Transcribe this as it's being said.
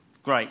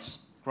Great.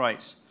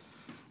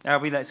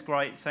 Albie, that's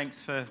great. Thanks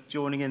for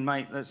joining in,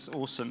 mate. That's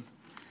awesome.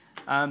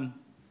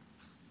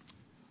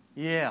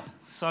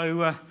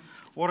 So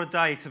what a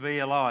day to be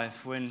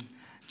alive when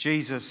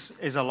Jesus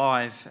is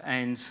alive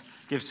and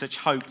gives such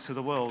hope to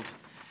the world.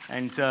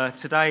 And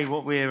today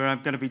what we're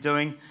going to be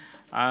doing,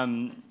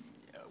 we're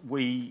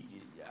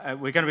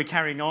going to be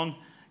carrying on,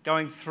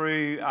 going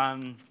through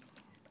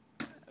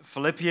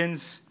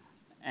Philippians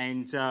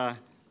and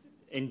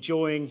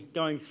enjoying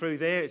going through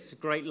there. It's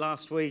great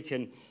last week,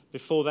 and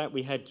before that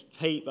we had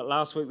Pete, but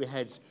last week we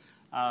had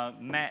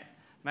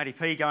Matty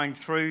P going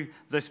through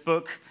this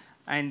book,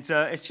 and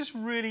it's just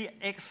really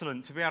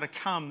excellent to be able to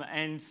come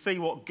and see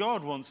what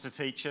God wants to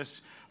teach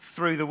us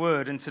through the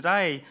Word. And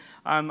today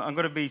I'm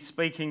going to be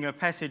speaking a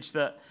passage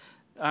that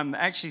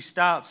actually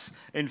starts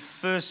in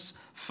 1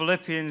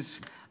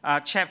 Philippians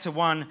chapter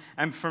 1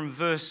 and from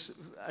verse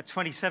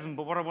 27,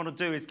 but what I want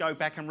to do is go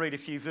back and read a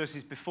few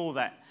verses before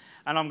that.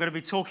 And I'm going to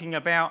be talking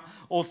about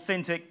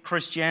authentic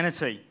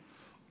Christianity.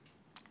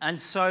 And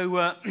so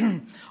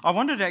I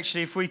wondered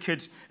actually if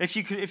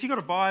you've got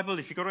a Bible,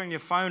 if you've got it on your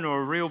phone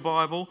or a real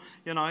Bible,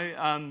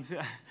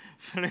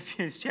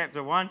 Philippians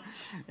chapter 1.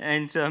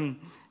 And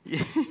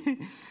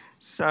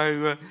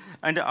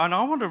and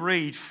I want to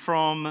read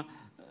from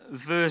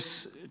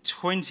verse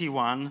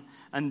 21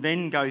 and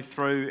then go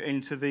through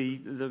into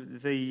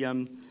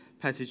the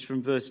passage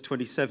from verse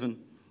 27,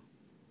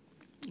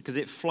 because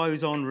it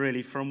flows on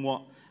really from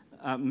what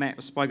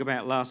Matt spoke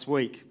about last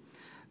week.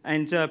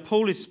 And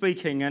Paul is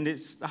speaking, and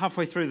it's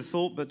halfway through the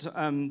thought, but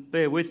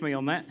bear with me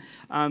on that.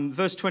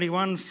 Verse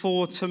 21,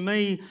 "For to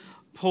me,"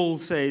 Paul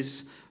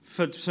says,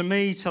 "for to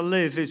me to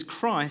live is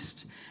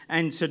Christ,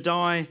 and to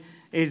die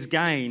is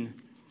gain.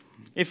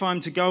 If I'm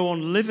to go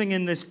on living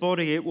in this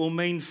body, it will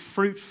mean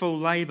fruitful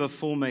labour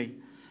for me.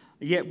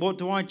 Yet what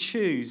do I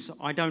choose?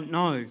 I don't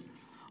know.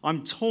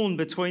 I'm torn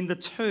between the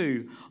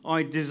two.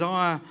 I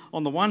desire,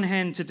 on the one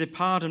hand, to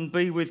depart and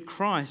be with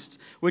Christ,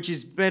 which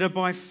is better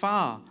by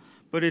far,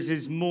 but it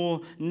is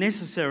more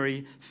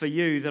necessary for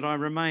you that I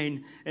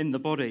remain in the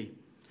body.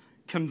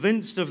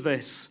 Convinced of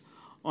this,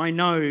 I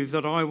know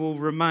that I will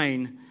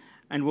remain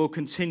and will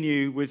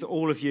continue with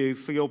all of you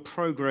for your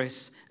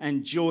progress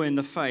and joy in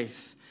the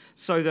faith,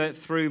 so that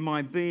through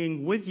my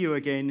being with you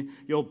again,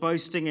 your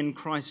boasting in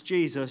Christ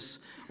Jesus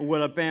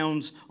will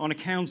abound on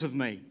account of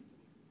me.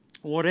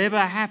 Whatever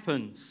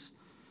happens,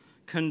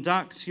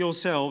 conduct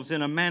yourselves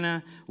in a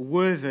manner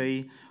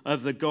worthy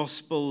of the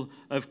gospel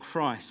of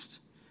Christ.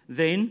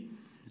 Then,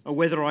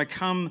 whether I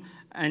come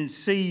and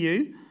see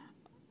you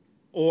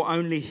or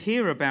only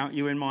hear about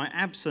you in my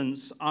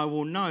absence, I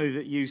will know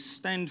that you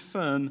stand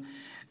firm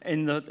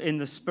in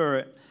the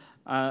Spirit,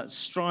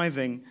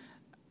 striving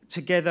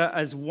together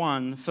as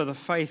one for the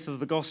faith of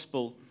the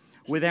gospel,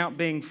 without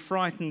being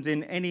frightened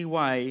in any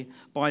way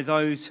by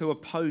those who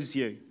oppose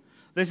you.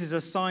 This is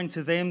a sign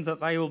to them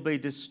that they will be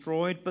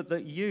destroyed, but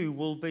that you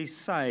will be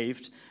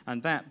saved,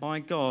 and that by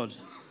God.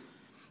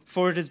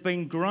 For it has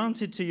been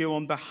granted to you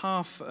on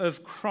behalf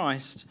of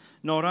Christ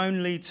not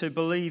only to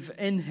believe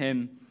in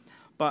him,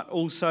 but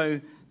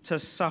also to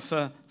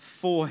suffer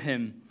for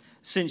him,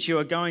 since you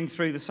are going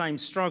through the same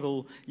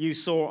struggle you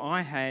saw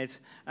I had,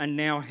 and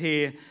now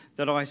hear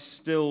that I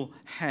still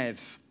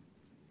have."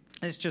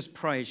 Let's just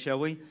pray, shall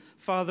we?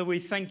 Father, we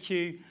thank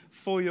you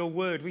for your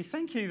word. We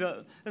thank you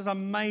that there's an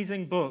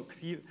amazing book.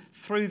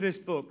 Through this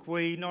book,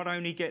 we not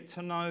only get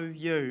to know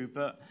you,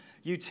 but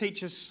you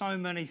teach us so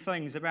many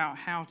things about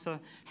how to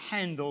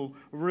handle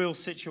real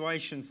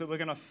situations that we're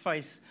going to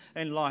face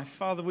in life.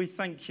 Father, we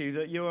thank you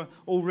that you're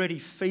already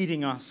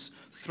feeding us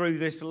through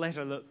this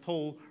letter that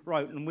Paul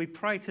wrote. And we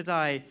pray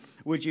today,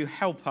 would you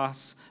help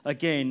us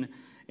again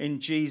in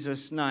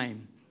Jesus'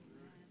 name?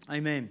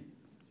 Amen.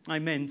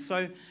 Amen.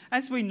 So,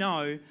 as we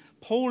know,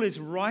 Paul is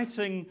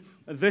writing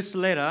this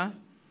letter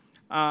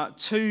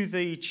to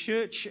the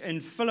church in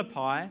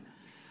Philippi,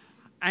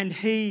 and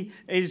he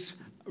is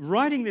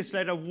writing this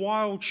letter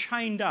while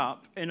chained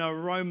up in a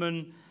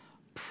Roman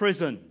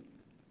prison.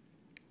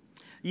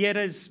 Yet,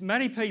 as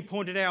Matty P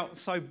pointed out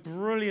so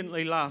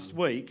brilliantly last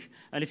week,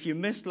 and if you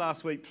missed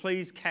last week,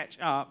 please catch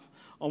up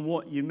on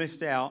what you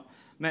missed out.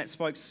 Matt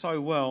spoke so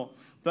well.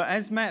 But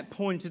as Matt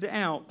pointed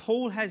out,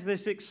 Paul has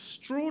this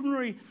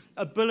extraordinary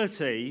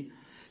ability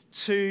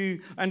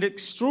an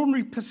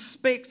extraordinary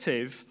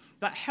perspective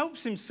that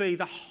helps him see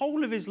the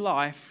whole of his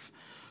life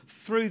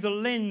through the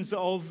lens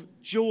of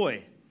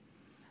joy.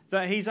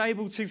 That he's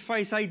able to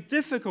face a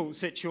difficult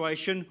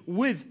situation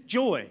with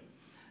joy.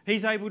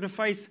 He's able to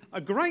face a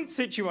great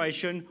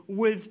situation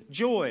with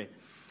joy.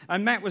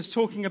 And Matt was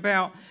talking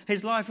about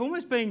his life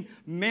almost being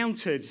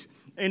mounted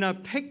in a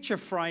picture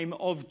frame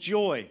of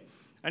joy.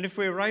 And if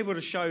we were able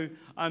to show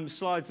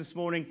slides this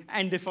morning,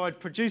 and if I'd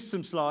produced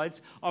some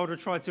slides, I would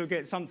have tried to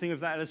get something of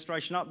that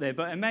illustration up there.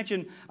 But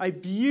imagine a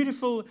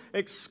beautiful,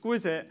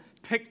 exquisite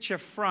picture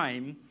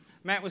frame.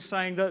 Matt was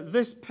saying that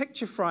this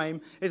picture frame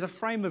is a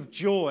frame of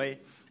joy,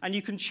 and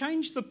you can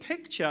change the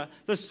picture,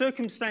 the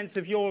circumstance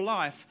of your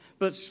life,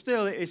 but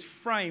still it is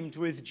framed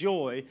with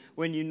joy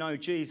when you know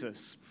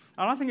Jesus.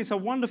 And I think it's a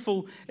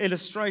wonderful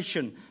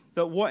illustration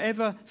that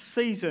whatever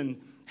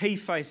season he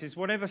faces,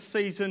 whatever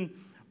season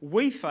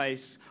we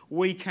face,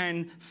 we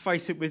can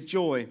face it with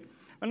joy.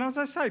 And as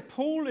I say,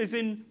 Paul is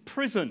in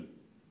prison.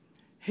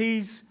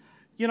 He's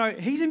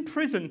in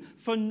prison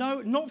for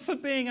not for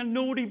being a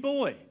naughty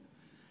boy.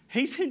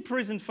 He's in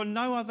prison for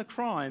no other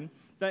crime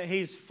that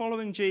he's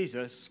following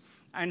Jesus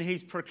and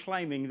he's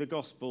proclaiming the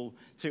gospel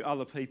to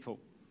other people.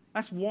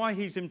 That's why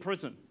he's in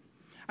prison.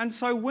 And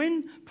so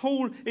when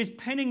Paul is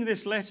penning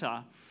this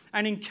letter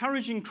and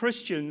encouraging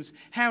Christians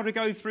how to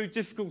go through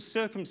difficult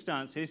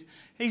circumstances,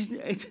 he's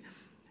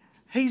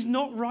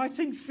not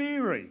writing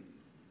theory.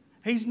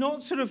 He's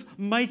not sort of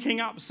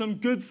making up some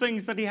good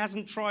things that he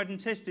hasn't tried and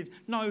tested.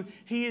 No,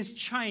 he is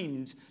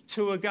chained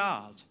to a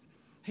guard.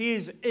 He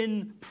is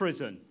in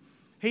prison.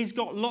 He's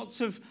got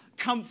lots of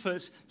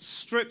comfort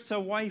stripped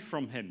away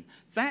from him.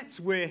 That's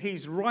where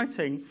he's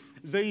writing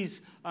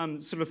these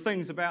sort of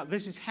things about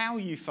this is how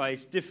you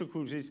face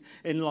difficulties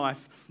in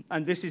life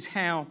and this is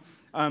how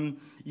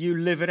you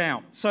live it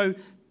out. So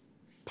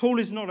Paul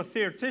is not a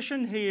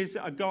theoretician. He is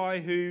a guy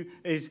who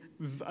is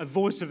a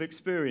voice of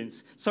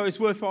experience. So it's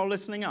worthwhile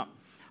listening up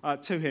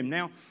to him.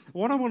 Now,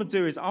 what I want to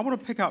do is I want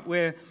to pick up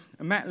where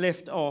Matt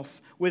left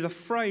off with a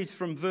phrase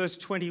from verse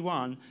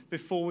 21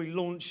 before we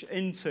launch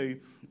into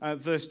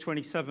verse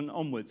 27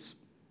 onwards.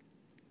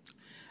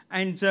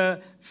 And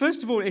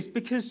first of all, it's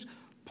because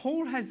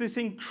Paul has this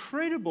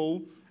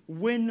incredible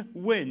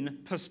win-win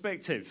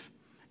perspective.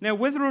 Now,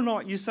 whether or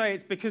not you say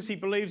it's because he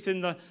believes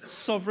in the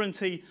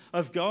sovereignty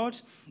of God,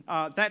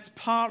 that's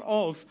part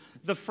of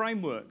the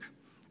framework.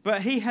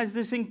 But he has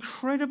this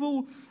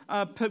incredible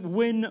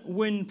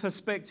win-win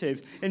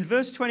perspective. In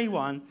verse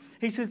 21,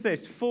 he says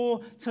this,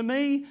 "For to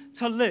me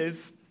to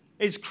live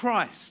is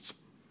Christ,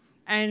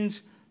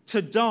 and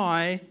to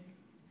die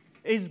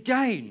is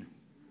gain."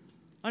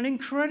 An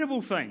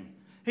incredible thing.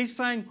 He's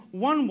saying,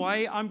 one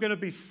way I'm going to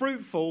be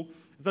fruitful,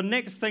 the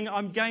next thing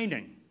I'm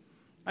gaining.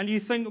 And you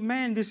think,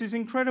 man, this is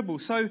incredible.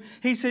 So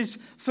he says,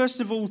 first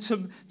of all,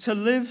 to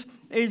live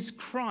is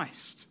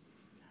Christ.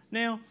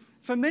 Now,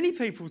 for many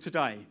people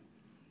today,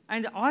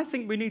 and I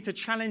think we need to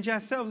challenge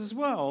ourselves as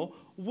well,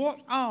 what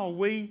are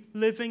we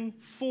living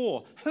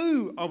for?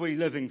 Who are we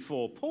living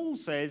for? Paul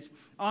says,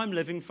 I'm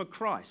living for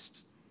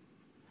Christ.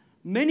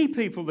 Many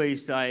people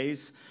these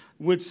days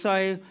would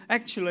say,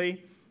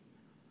 actually,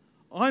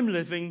 I'm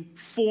living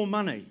for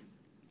money.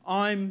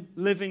 I'm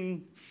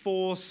living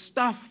for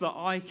stuff that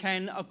I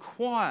can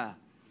acquire.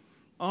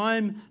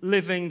 I'm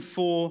living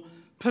for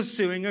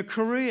pursuing a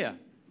career.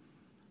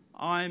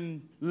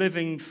 I'm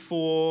living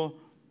for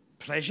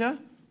pleasure,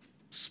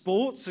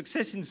 sport,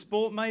 success in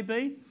sport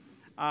maybe.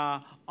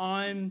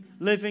 I'm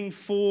living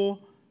for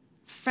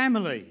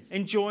family,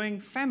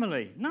 enjoying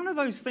family. None of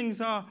those things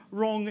are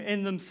wrong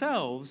in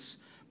themselves,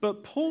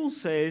 but Paul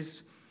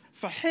says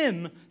for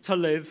him to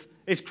live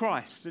is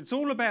Christ. It's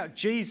all about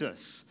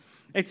Jesus.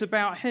 It's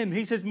about him.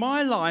 He says,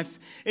 my life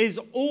is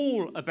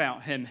all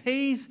about him.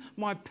 He's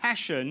my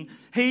passion.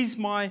 He's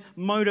my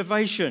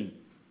motivation.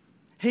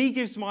 He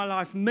gives my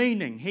life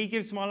meaning. He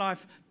gives my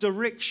life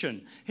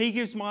direction. He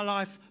gives my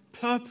life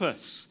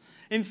purpose.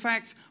 In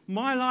fact,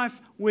 my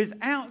life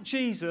without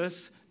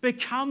Jesus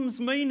becomes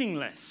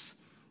meaningless.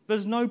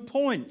 There's no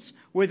point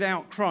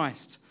without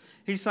Christ.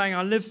 He's saying,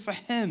 I live for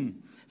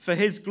him, for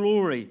his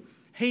glory.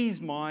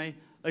 He's my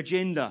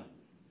agenda.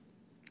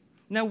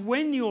 Now,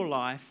 when your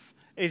life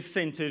is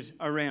centered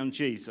around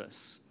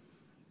Jesus,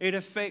 it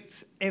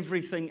affects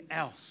everything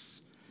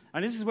else.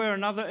 And this is where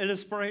another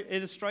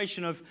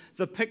illustration of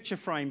the picture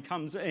frame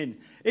comes in.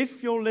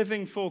 If you're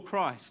living for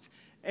Christ,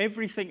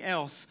 everything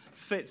else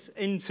fits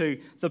into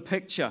the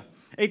picture.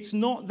 It's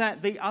not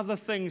that the other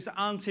things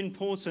aren't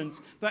important,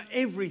 but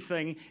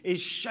everything is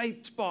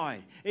shaped by,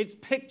 it's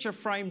picture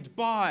framed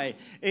by,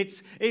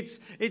 it's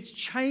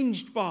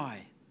changed by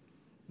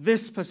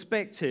this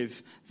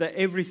perspective that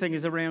everything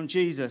is around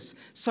Jesus.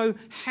 So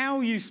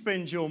how you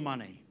spend your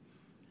money,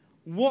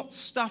 what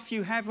stuff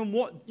you have and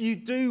what you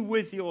do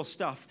with your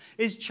stuff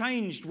is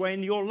changed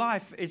when your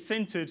life is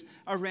centered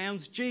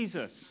around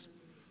Jesus.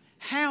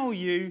 How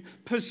you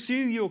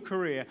pursue your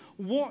career,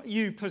 what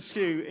you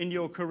pursue in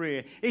your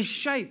career is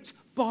shaped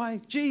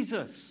by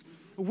Jesus.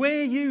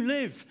 Where you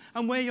live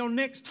and where your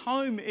next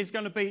home is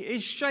going to be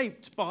is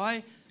shaped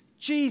by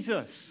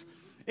Jesus.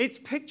 It's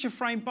picture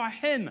framed by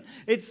him.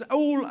 It's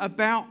all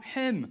about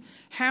him.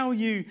 How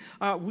you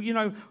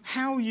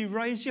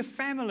raise your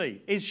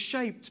family is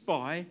shaped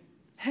by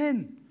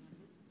him.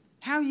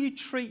 How you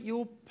treat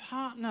your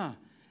partner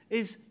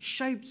is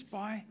shaped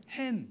by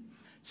him.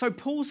 So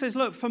Paul says,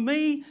 look, for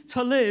me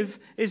to live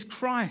is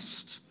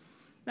Christ.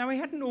 Now, he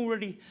hadn't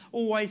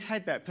always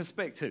had that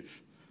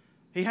perspective.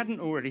 He hadn't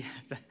already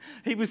had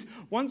that.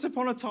 Once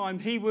upon a time,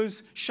 he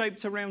was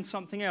shaped around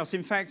something else.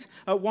 In fact,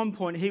 at one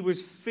point, he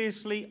was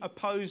fiercely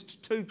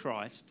opposed to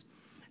Christ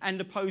and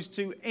opposed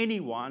to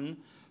anyone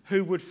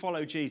who would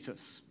follow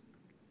Jesus.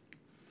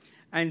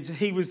 And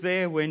he was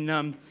there when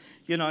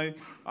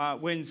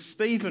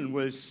Stephen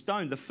was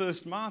stoned, the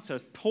first martyr.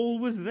 Paul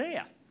was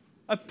there,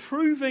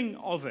 approving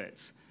of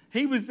it.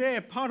 He was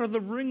there, part of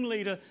the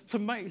ringleader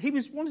he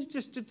wanted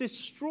just to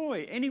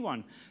destroy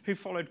anyone who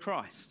followed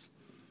Christ.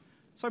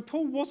 So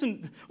Paul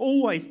wasn't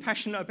always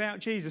passionate about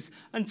Jesus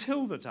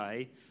until the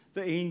day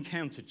that he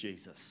encountered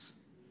Jesus.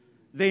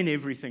 Then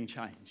everything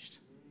changed.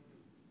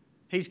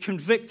 He's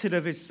convicted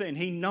of his sin.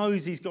 He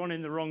knows he's gone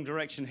in the wrong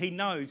direction. He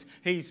knows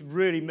he's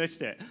really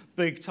missed it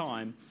big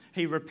time.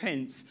 He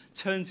repents,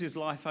 turns his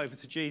life over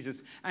to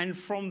Jesus, and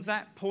from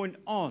that point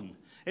on,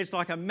 it's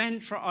like a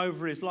mantra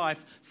over his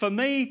life. For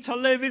me to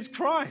live is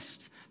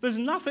Christ. There's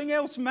nothing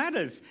else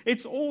matters.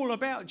 It's all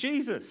about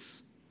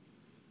Jesus.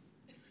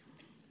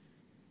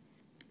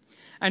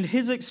 And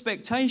his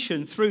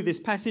expectation through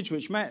this passage,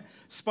 which Matt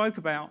spoke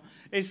about,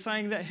 is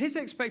saying that his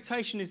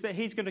expectation is that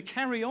he's going to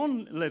carry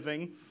on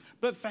living,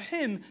 but for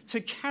him to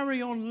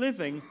carry on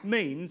living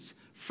means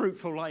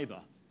fruitful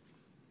labour,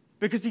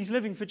 because he's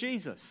living for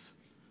Jesus.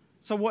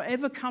 So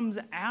whatever comes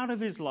out of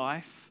his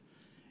life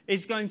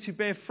is going to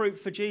bear fruit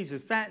for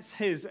Jesus. That's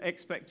his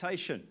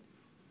expectation.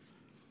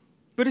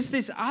 But it's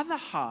this other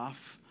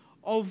half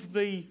of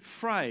the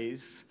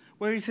phrase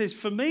where he says,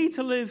 for me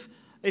to live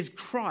is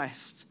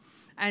Christ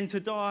and to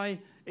die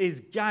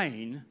is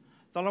gain,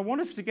 that I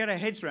want us to get our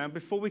heads around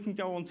before we can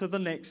go on to the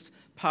next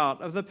part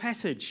of the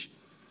passage.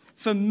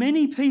 For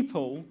many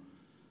people,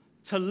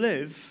 to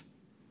live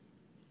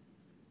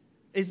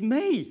is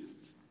me.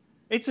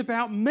 It's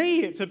about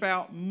me. It's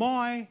about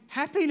my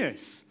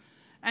happiness.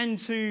 And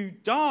to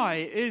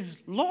die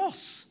is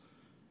loss,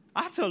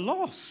 utter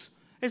loss.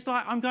 It's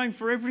like I'm going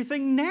for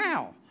everything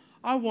now.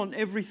 I want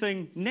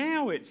everything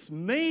now. It's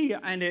me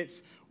and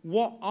it's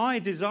what I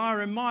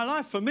desire in my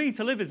life. For me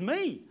to live is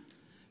me.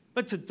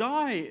 But to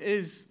die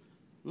is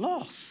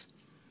loss.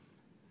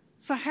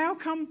 So how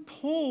come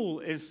Paul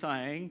is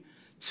saying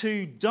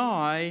to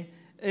die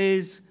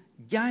is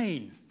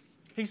gain?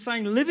 He's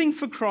saying living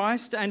for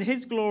Christ and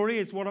his glory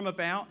is what I'm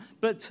about,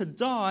 but to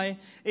die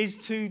is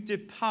to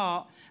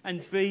depart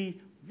and be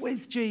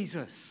with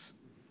Jesus.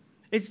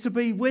 It's to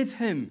be with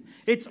him.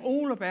 It's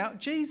all about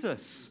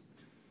Jesus,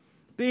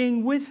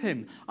 being with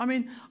him. I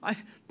mean,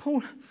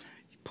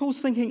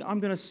 Paul's thinking, I'm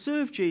going to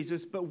serve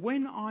Jesus, but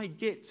when I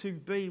get to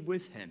be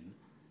with him,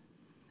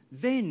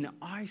 then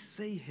I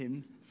see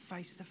him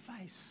face to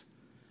face.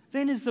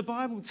 Then, as the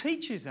Bible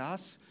teaches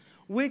us,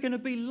 we're going to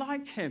be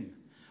like him,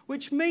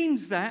 which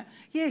means that,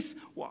 yes,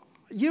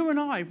 you and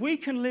I, we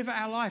can live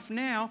our life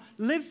now,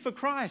 live for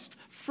Christ,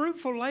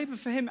 fruitful labour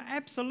for him,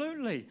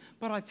 absolutely.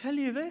 But I tell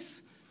you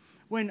this,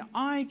 when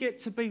I get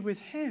to be with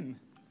him,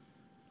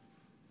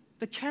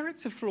 the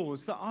character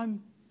flaws that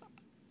I'm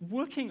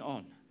working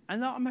on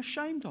and that I'm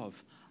ashamed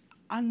of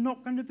are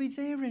not going to be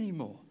there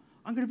anymore.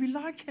 I'm going to be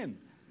like him.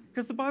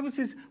 Because the Bible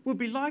says we'll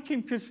be like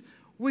him because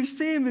we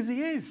see him as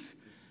he is.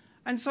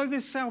 And so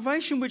this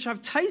salvation which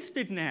I've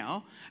tasted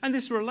now, and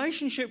this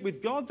relationship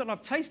with God that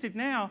I've tasted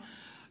now,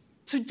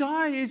 to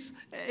die is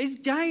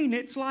gain.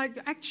 It's like,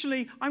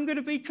 actually, I'm going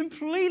to be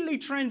completely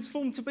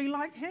transformed to be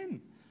like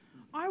him.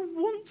 I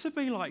want to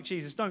be like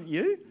Jesus, don't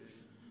you?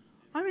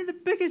 I mean, the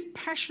biggest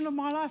passion of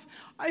my life,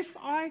 if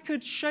I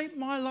could shape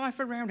my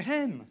life around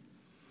him,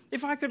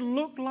 if I could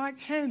look like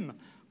him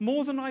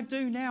more than I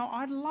do now,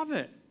 I'd love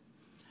it.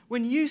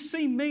 When you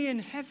see me in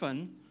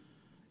heaven,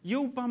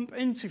 you'll bump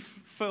into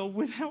Phil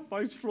without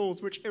those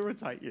flaws which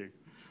irritate you,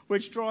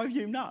 which drive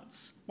you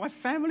nuts. My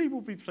family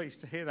will be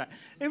pleased to hear that.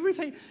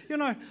 Everything,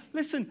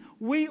 listen,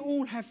 we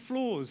all have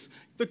flaws.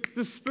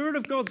 The Spirit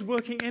of God's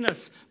working in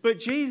us.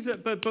 But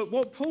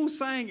what Paul's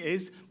saying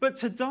is, but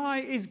to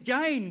die is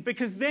gain,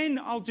 because then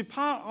I'll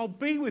depart, I'll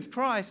be with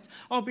Christ,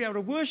 I'll be able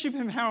to worship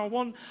him how I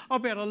want, I'll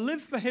be able to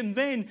live for him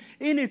then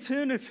in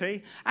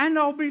eternity, and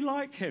I'll be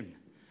like him.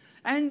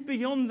 And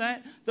beyond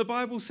that, the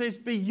Bible says,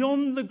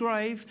 beyond the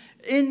grave,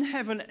 in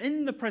heaven,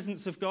 in the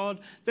presence of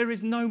God, there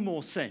is no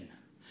more sin.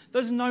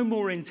 There's no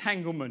more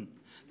entanglement.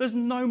 There's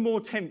no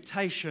more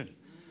temptation.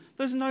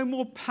 There's no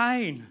more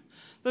pain.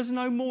 There's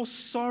no more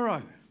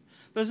sorrow.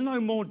 There's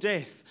no more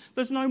death.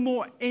 There's no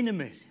more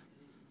enemies.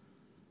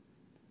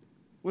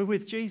 We're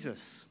with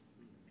Jesus.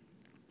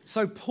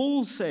 So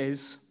Paul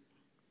says,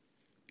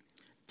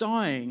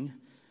 dying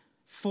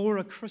for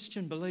a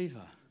Christian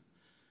believer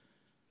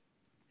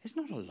is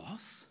not a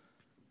loss.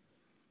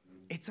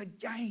 It's a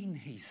gain,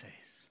 he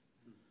says.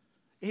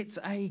 It's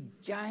a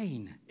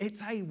gain.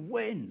 It's a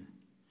win.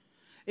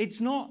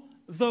 It's not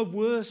the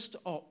worst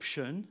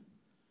option.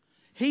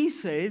 He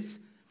says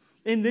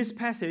in this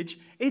passage,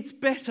 it's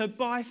better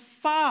by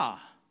far.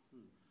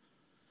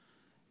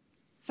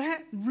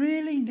 That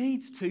really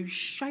needs to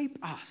shape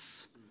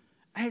us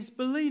as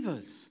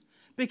believers,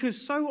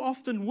 because so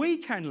often we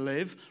can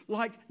live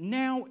like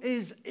now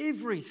is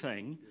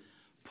everything.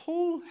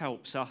 Paul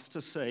helps us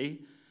to see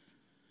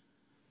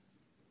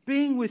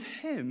being with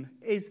him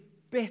is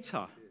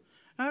better.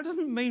 Now, it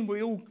doesn't mean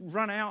we all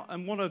run out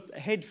and want to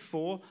head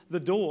for the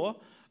door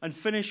and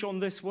finish on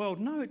this world.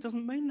 No, it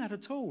doesn't mean that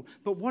at all.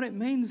 But what it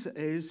means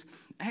is,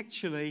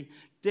 actually,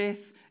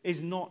 death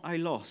is not a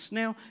loss.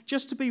 Now,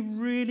 just to be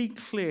really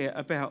clear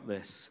about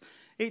this,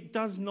 it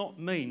does not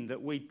mean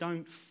that we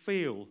don't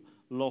feel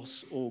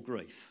loss, or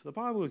grief. The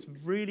Bible is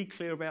really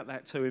clear about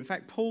that too. In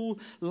fact, Paul,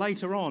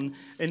 later on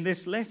in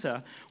this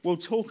letter, will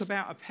talk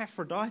about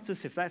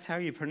Epaphroditus, if that's how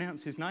you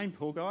pronounce his name,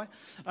 poor guy.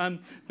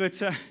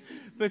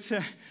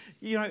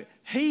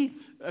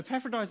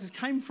 Epaphroditus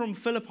came from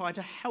Philippi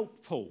to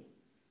help Paul,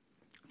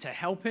 to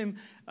help him,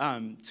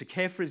 to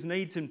care for his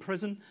needs in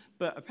prison.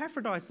 But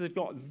Epaphroditus had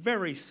got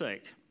very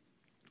sick.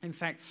 In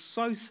fact,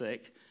 so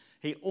sick,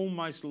 he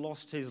almost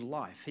lost his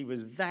life. He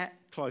was that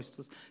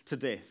close to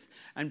death.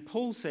 And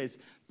Paul says,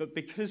 but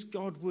because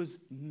God was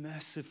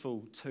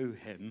merciful to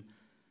him,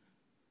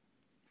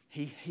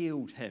 he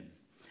healed him.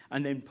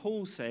 And then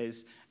Paul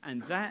says,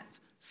 and that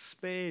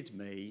spared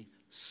me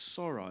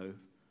sorrow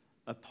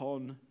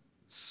upon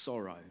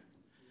sorrow.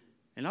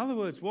 In other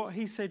words, what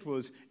he said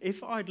was,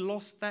 if I'd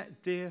lost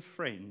that dear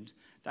friend,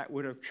 that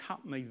would have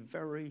cut me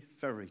very,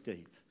 very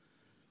deep.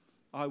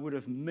 I would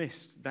have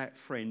missed that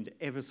friend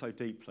ever so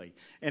deeply.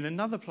 In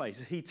another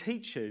place, he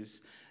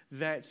teaches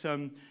that,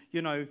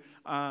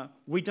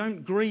 we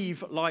don't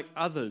grieve like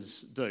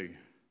others do.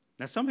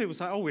 Now, some people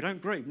say, we don't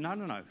grieve.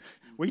 No.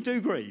 We do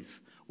grieve.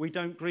 We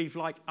don't grieve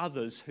like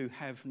others who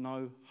have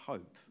no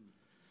hope.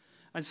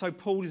 And so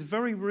Paul is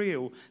very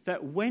real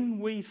that when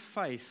we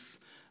face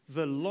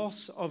the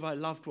loss of a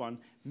loved one,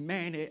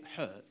 man, it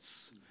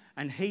hurts.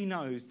 And he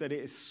knows that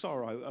it is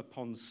sorrow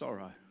upon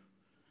sorrow.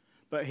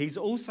 But he's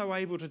also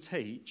able to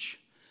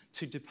teach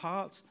to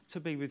depart to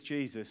be with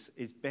Jesus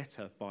is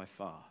better by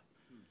far.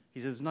 He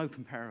says, no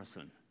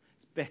comparison.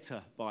 It's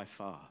better by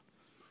far.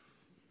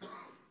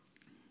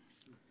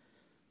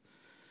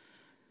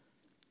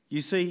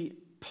 You see,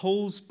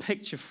 Paul's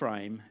picture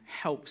frame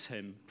helps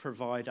him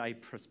provide a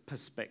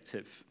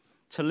perspective.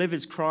 To live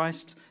is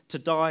Christ, to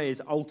die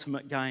is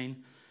ultimate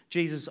gain.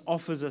 Jesus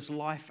offers us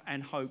life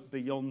and hope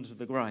beyond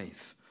the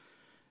grave.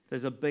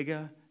 There's a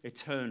bigger,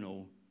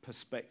 eternal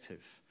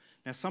perspective.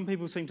 Now, some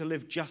people seem to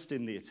live just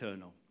in the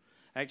eternal.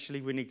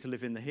 Actually, we need to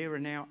live in the here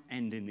and now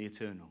and in the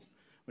eternal.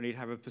 We need to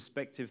have a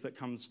perspective that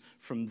comes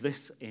from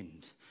this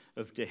end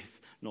of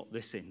death, not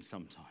this end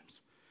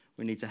sometimes.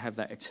 We need to have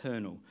that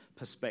eternal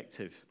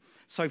perspective.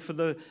 So for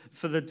the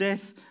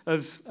death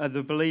of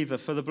the believer,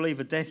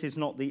 death is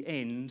not the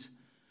end.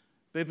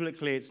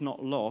 Biblically, it's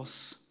not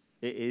loss.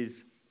 It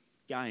is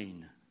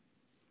gain,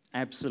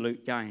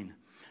 absolute gain.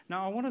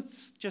 Now, I want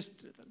to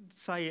just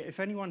say, if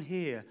anyone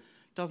here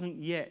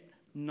doesn't yet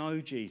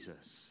know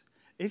Jesus,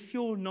 if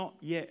you're not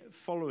yet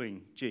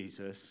following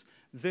Jesus,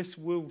 this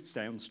will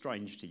sound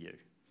strange to you.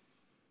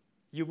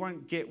 You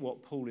won't get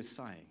what Paul is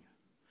saying.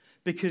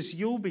 Because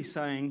you'll be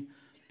saying,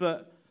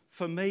 but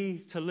for me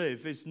to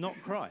live is not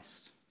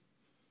Christ.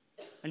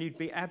 And you'd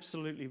be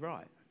absolutely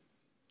right.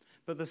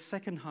 But the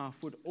second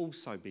half would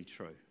also be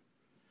true.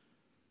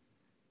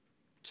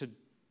 To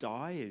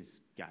die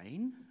is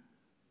gain?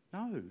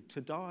 No,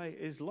 to die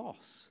is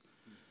loss.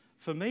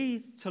 For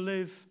me to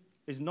live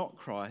is not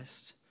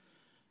Christ,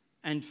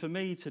 and for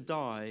me to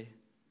die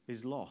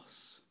is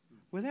loss.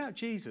 Without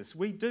Jesus,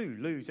 we do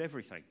lose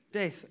everything.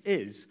 Death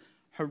is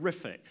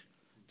horrific.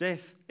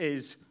 Death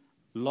is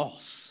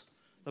loss.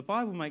 The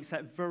Bible makes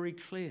that very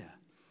clear.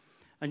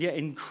 And yet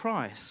in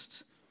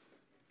Christ,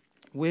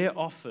 we're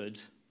offered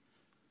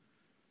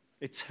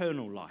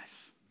eternal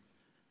life.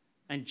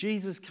 And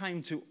Jesus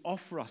came to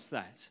offer us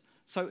that.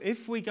 So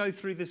if we go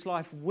through this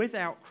life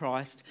without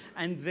Christ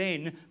and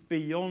then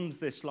beyond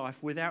this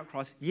life without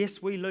Christ,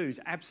 yes, we lose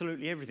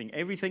absolutely everything.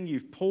 Everything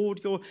you've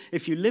poured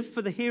if you live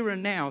for the here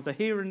and now,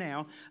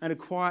 and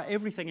acquire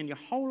everything, and your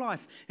whole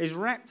life is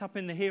wrapped up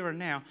in the here and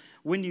now,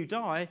 when you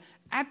die,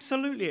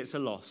 absolutely it's a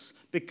loss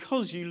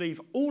because you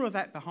leave all of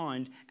that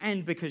behind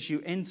and because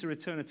you enter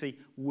eternity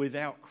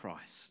without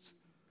Christ.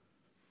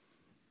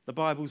 The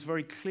Bible's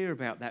very clear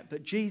about that,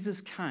 but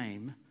Jesus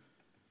came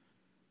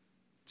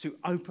to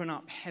open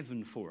up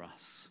heaven for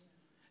us.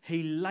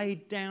 He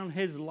laid down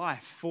his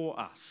life for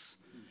us.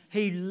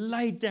 He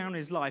laid down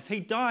his life. He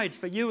died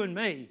for you and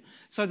me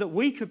so that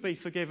we could be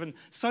forgiven,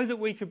 so that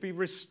we could be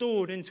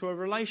restored into a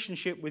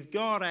relationship with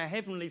God, our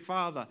Heavenly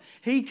Father.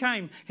 He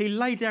came, he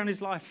laid down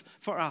his life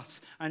for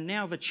us. And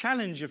now the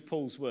challenge of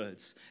Paul's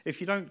words, if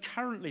you don't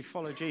currently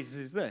follow Jesus,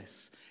 is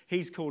this.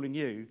 He's calling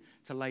you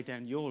to lay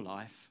down your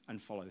life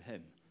and follow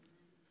him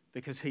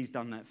because he's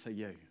done that for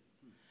you.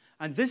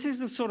 And this is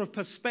the sort of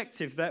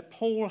perspective that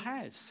Paul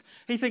has.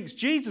 He thinks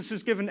Jesus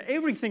has given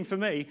everything for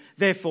me,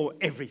 therefore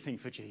everything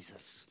for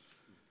Jesus.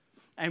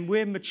 And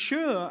we're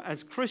mature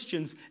as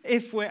Christians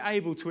if we're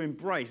able to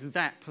embrace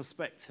that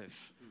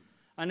perspective.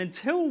 And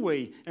until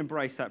we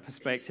embrace that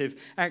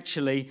perspective,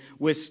 actually,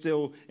 we're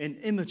still in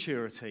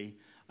immaturity.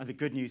 And the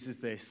good news is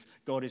this: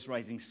 God is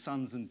raising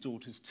sons and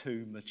daughters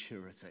to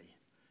maturity.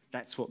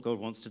 That's what God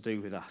wants to do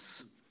with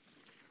us.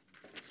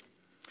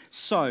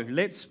 So,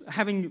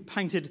 having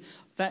painted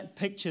that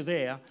picture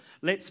there,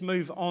 let's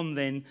move on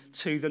then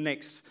to the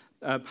next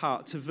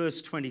part, to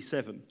verse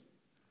 27.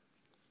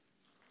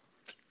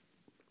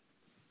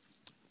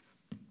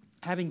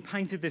 Having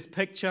painted this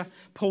picture,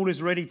 Paul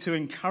is ready to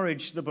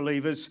encourage the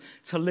believers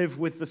to live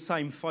with the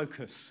same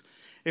focus.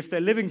 If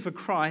they're living for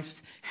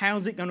Christ,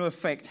 how's it going to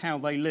affect how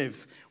they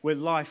live with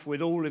life,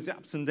 with all its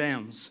ups and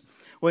downs?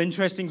 Well,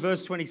 interesting,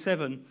 verse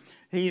 27,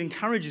 he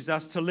encourages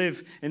us to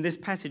live, in this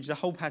passage, the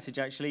whole passage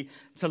actually,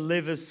 to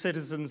live as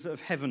citizens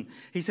of heaven.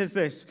 He says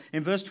this,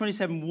 in verse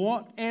 27,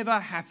 whatever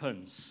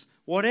happens,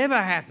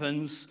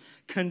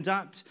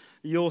 conduct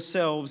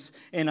yourselves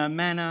in a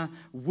manner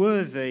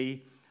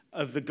worthy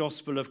of the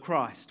gospel of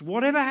Christ.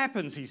 Whatever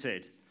happens, he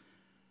said.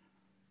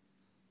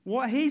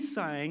 What he's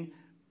saying,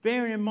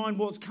 bearing in mind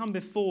what's come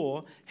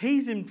before,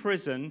 he's in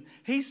prison.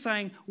 He's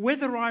saying,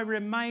 whether I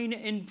remain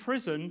in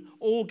prison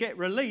or get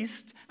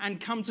released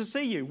and come to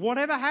see you,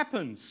 whatever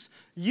happens,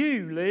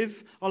 you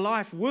live a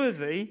life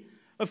worthy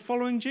of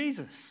following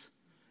Jesus.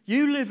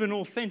 You live an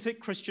authentic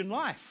Christian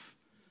life.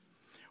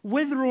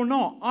 Whether or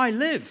not I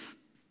live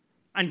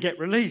and get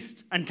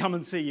released and come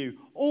and see you,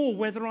 or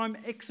whether I'm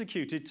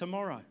executed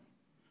tomorrow.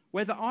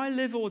 Whether I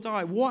live or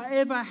die,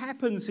 whatever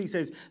happens, he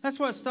says. That's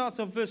why it starts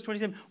off verse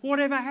 27.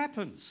 Whatever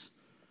happens.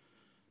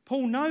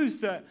 Paul knows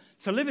that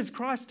to live is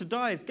Christ, to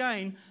die is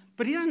gain,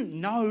 but he doesn't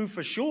know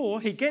for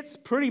sure. He gets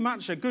pretty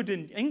much a good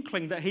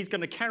inkling that he's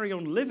going to carry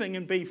on living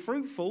and be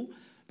fruitful,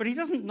 but he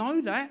doesn't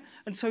know that.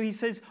 And so he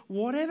says,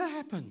 whatever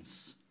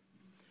happens.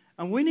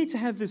 And we need to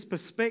have this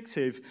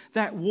perspective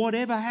that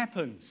whatever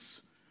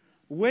happens,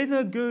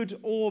 whether good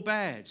or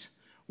bad,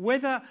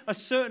 whether a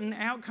certain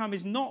outcome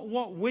is not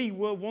what we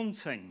were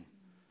wanting,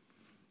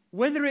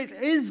 whether it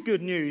is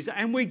good news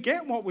and we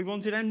get what we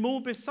wanted and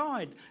more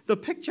beside, the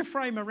picture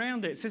frame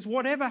around it says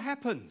whatever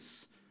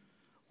happens,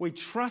 we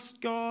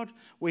trust God,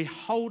 we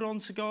hold on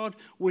to God,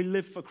 we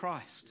live for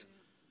Christ.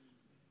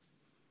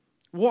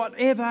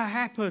 Whatever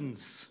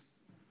happens,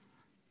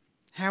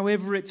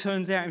 however it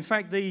turns out. In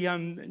fact, the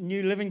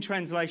New Living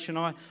Translation,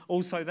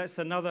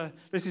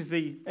 this is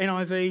the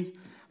NIV,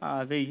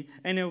 the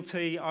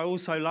NLT, I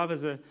also love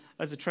as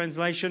a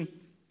translation.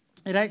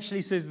 It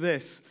actually says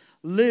this: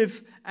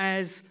 live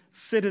as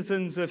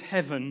citizens of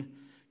heaven,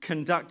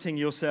 conducting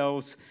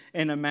yourselves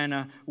in a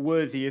manner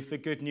worthy of the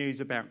good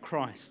news about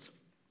Christ.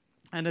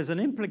 And as an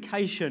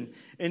implication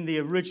in the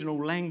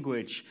original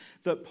language,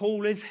 that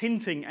Paul is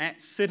hinting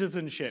at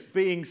citizenship,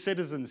 being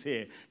citizens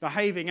here,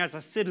 behaving as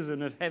a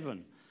citizen of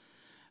heaven.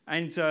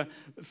 And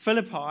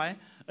Philippi,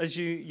 as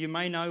you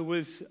may know,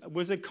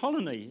 was a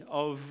colony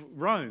of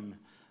Rome.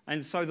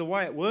 And so the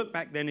way it worked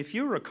back then, if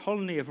you were a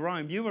colony of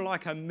Rome, you were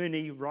like a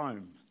mini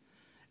Rome.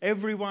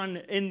 Everyone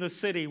in the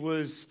city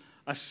was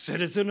a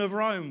citizen of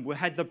Rome,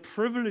 had the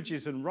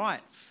privileges and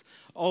rights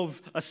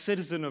of a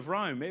citizen of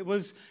Rome. It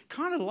was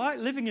kind of like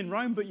living in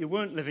Rome, but you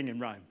weren't living in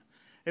Rome.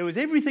 It was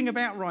everything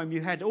about Rome.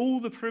 You had all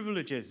the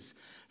privileges.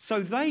 So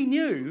they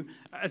knew,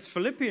 as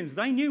Philippians,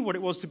 they knew what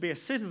it was to be a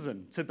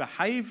citizen, to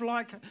behave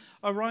like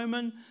a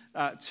Roman,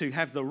 to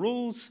have the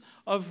rules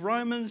of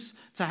Romans,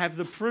 to have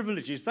the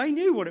privileges. They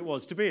knew what it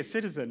was to be a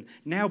citizen.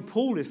 Now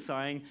Paul is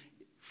saying,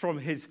 from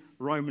his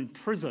Roman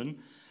prison,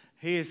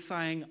 he is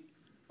saying,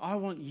 I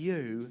want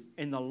you,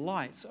 in the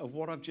light of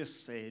what I've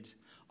just said,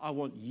 I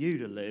want you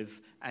to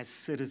live as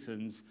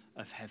citizens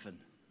of heaven.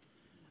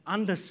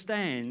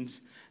 Understand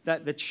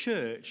that the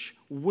church,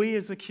 we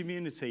as a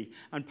community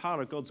and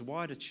part of God's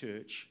wider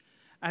church,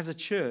 as a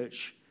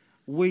church,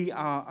 we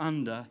are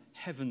under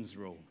heaven's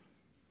rule.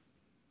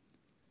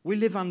 We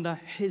live under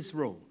his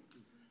rule.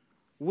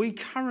 We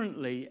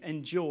currently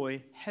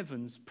enjoy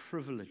heaven's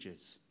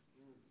privileges.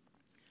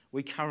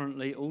 We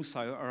currently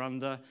also are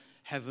under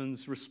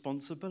heaven's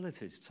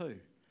responsibilities too.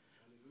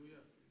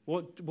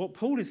 What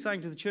Paul is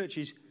saying to the church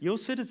is, you're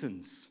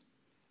citizens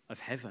of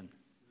heaven.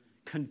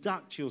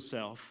 Conduct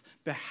yourself,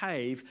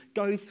 behave,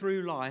 go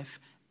through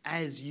life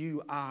as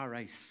you are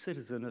a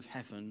citizen of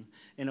heaven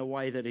in a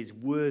way that is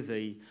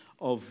worthy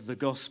of the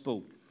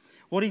gospel.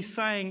 What he's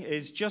saying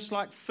is, just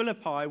like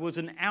Philippi was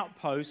an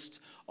outpost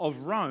of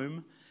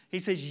Rome, he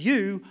says,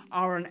 you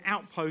are an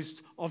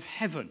outpost of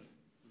heaven.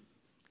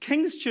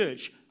 King's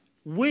Church,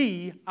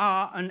 we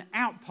are an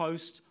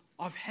outpost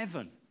of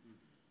heaven.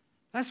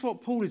 That's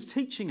what Paul is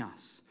teaching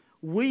us.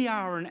 We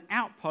are an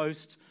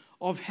outpost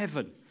of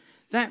heaven.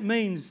 That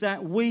means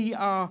that we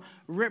are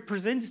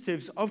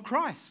representatives of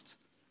Christ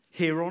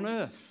here on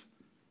earth.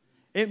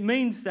 It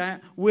means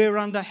that we're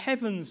under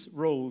heaven's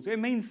rules. It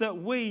means that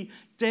we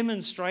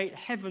demonstrate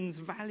heaven's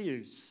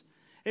values.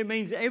 It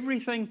means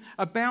everything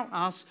about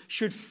us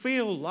should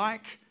feel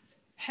like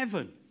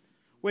heaven.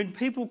 When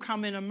people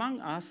come in among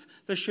us,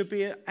 there should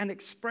be an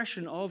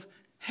expression of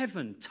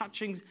heaven,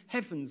 touching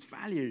heaven's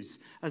values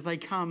as they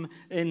come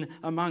in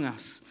among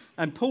us.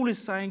 And Paul is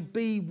saying,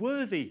 be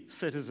worthy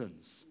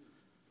citizens.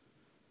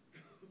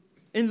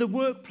 In the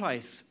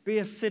workplace, be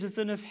a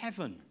citizen of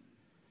heaven.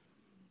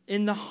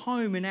 In the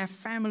home, in our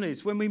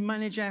families, when we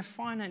manage our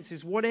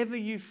finances, whatever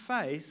you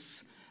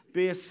face,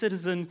 be a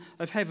citizen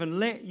of heaven.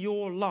 Let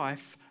your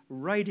life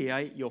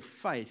radiate your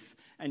faith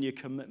and your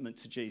commitment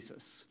to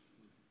Jesus.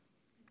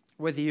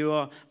 Whether you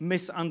are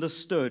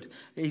misunderstood,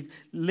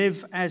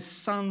 live as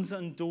sons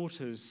and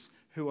daughters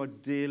who are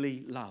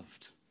dearly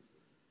loved.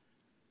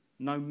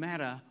 No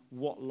matter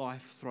what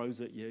life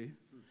throws at you,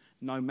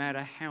 no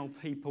matter how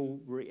people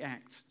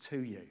react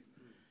to you.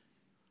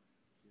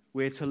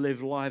 We're to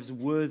live lives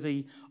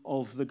worthy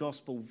of the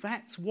gospel.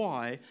 That's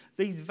why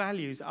these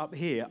values up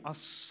here are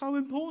so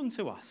important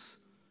to us.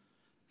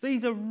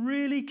 These are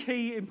really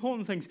key,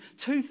 important things.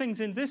 Two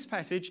things in this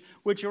passage,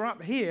 which are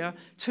up here,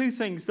 two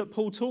things that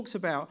Paul talks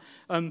about,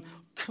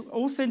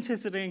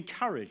 authenticity and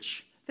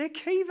courage. They're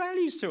key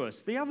values to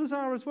us. The others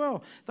are as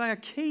well. They are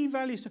key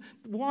values.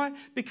 Why?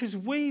 Because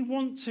we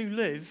want to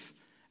live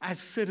as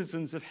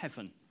citizens of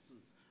heaven.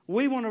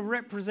 We want to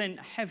represent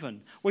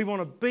heaven. We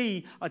want to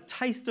be a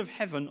taste of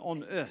heaven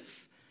on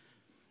earth.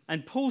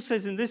 And Paul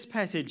says in this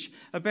passage,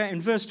 about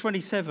in verse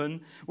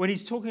 27, when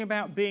he's talking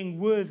about being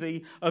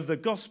worthy of the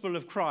gospel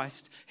of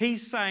Christ,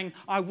 he's saying,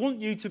 I want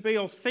you to be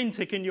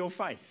authentic in your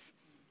faith.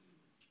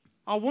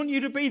 I want you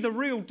to be the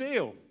real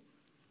deal.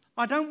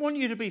 I don't want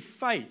you to be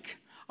fake.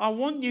 I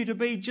want you to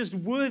be just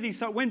worthy,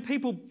 so when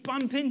people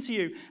bump into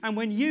you and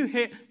when you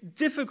hit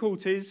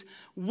difficulties,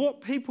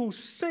 what people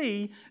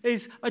see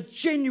is a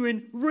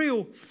genuine,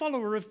 real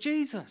follower of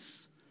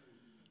Jesus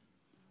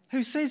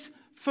who says,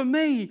 for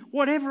me,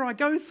 whatever I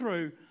go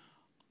through,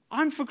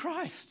 I'm for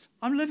Christ.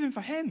 I'm living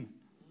for him.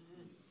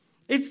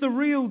 It's the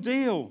real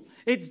deal.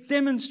 It's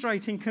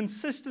demonstrating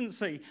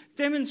consistency,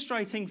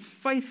 demonstrating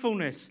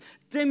faithfulness,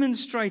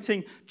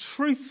 demonstrating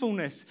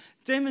truthfulness,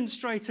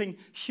 demonstrating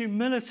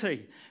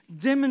humility,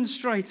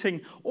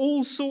 demonstrating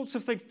all sorts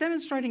of things,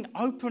 demonstrating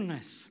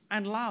openness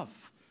and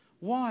love.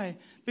 Why?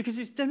 Because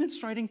it's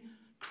demonstrating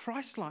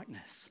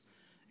Christ-likeness.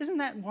 Isn't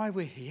that why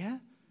we're here?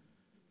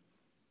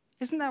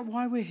 Isn't that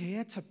why we're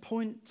here, to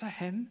point to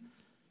him?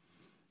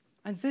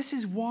 And this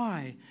is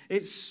why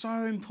it's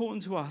so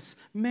important to us.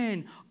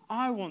 Men,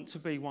 I want to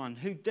be one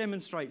who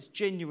demonstrates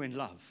genuine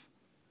love.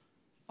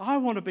 I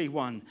want to be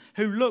one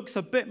who looks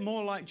a bit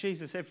more like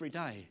Jesus every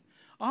day.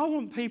 I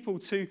want people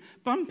to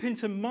bump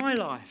into my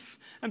life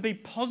and be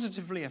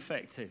positively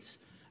affected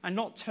and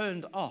not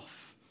turned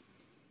off.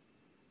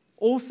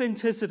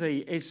 Authenticity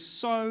is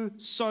so,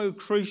 so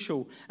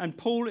crucial. And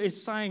Paul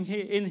is saying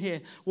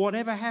here,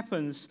 whatever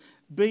happens,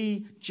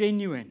 be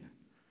genuine.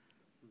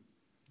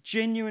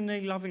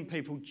 Genuinely loving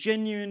people,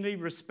 genuinely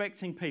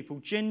respecting people,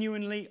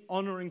 genuinely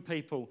honouring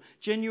people,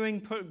 genuinely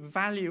put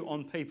value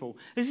on people.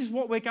 This is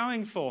what we're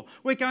going for.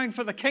 We're going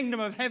for the kingdom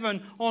of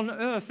heaven on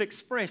earth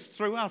expressed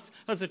through us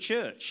as a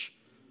church.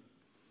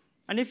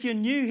 And if you're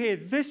new here,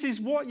 this is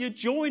what you're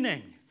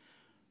joining.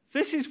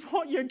 This is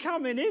what you're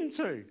coming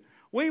into.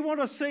 We want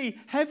to see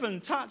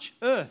heaven touch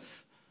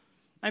earth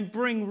and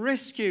bring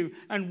rescue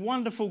and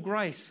wonderful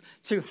grace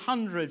to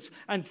hundreds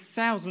and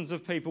thousands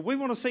of people. We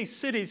want to see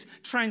cities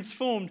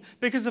transformed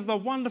because of the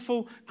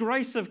wonderful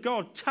grace of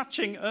God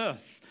touching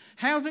earth.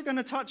 How's it going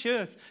to touch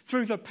earth?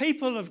 Through the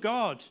people of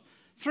God,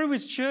 through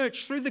his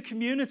church, through the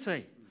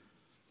community.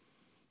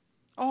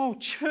 Oh,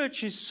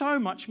 church is so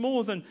much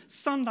more than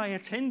Sunday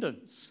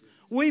attendance.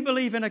 We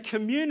believe in a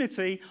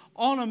community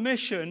on a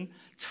mission,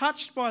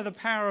 touched by the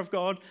power of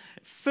God,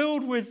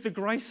 filled with the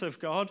grace of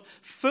God,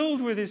 filled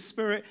with his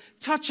Spirit,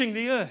 touching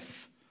the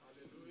earth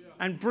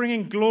and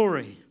bringing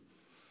glory.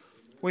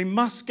 We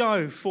must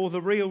go for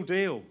the real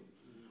deal.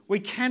 We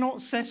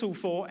cannot settle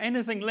for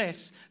anything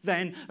less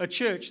than a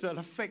church that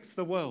affects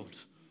the world.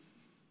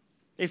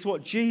 It's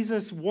what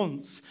Jesus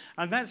wants,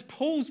 and that's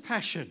Paul's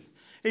passion,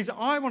 is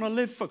I want to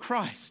live for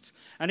Christ,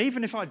 and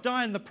even if I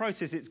die in the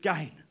process, it's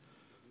gain.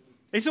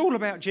 It's all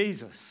about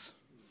Jesus.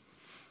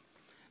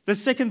 The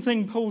second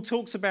thing Paul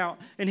talks about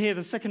in here,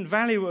 the second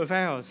value of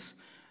ours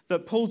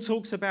that Paul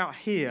talks about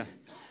here,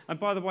 and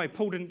by the way,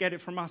 Paul didn't get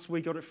it from us,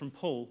 we got it from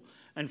Paul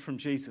and from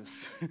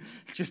Jesus,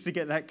 just to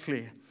get that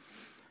clear.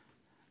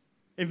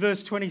 In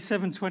verse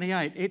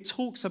 27-28, it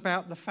talks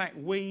about the fact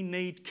we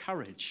need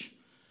courage.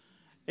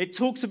 It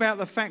talks about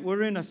the fact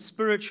we're in a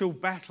spiritual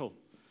battle.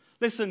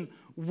 Listen,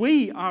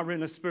 we are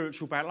in a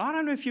spiritual battle. I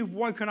don't know if you've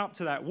woken up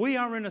to that. We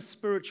are in a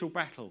spiritual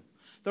battle.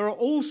 There are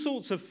all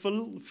sorts of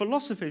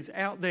philosophies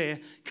out there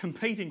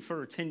competing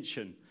for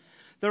attention.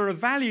 There are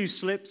value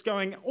slips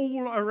going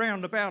all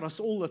around about us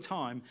all the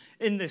time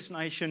in this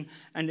nation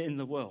and in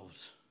the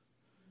world.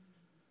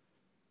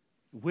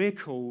 We're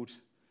called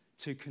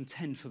to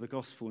contend for the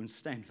gospel and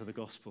stand for the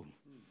gospel,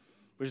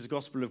 which is the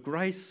gospel of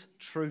grace,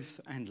 truth,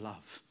 and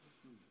love.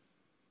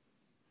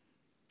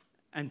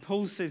 And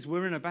Paul says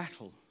we're in a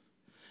battle.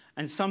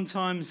 And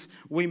sometimes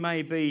we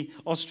may be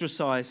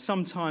ostracized,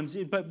 sometimes,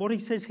 but what he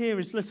says here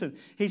is, listen,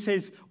 he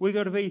says we've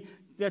got to be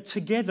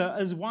together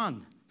as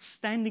one,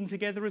 standing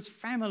together as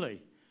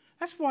family.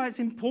 That's why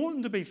it's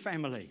important to be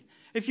family.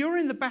 If you're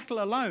in the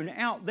battle alone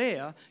out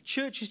there,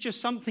 church is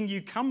just something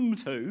you come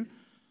to,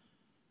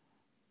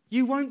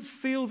 you won't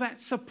feel that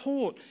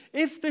support.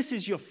 If this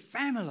is your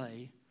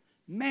family,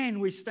 man,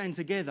 we stand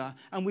together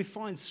and we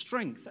find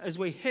strength as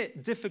we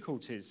hit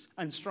difficulties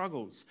and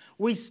struggles.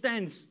 We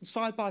stand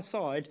side by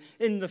side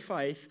in the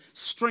faith,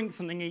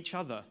 strengthening each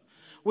other.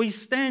 We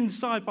stand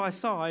side by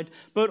side,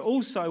 but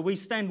also we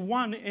stand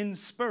one in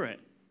spirit.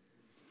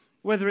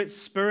 Whether it's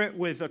spirit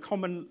with a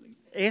common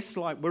S,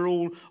 like we're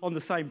all on the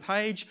same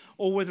page,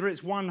 or whether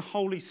it's one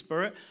Holy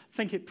Spirit. I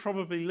think it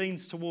probably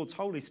leans towards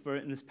Holy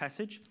Spirit in this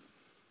passage.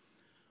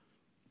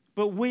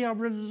 But we are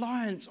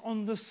reliant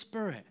on the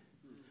Spirit.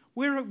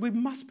 We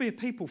must be a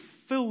people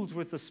filled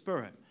with the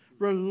Spirit,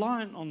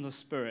 reliant on the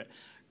Spirit,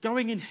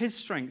 going in His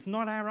strength,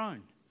 not our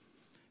own.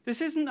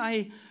 This isn't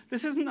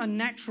a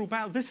natural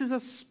battle. This is a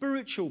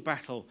spiritual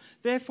battle.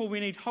 Therefore, we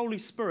need Holy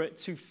Spirit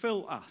to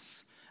fill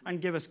us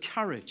and give us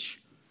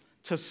courage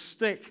to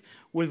stick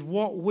with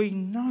what we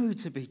know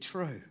to be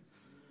true.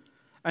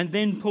 And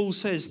then Paul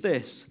says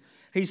this.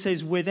 He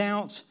says,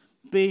 without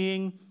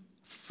being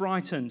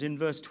frightened in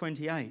verse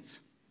 28.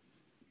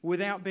 He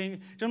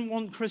doesn't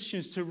want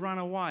Christians to run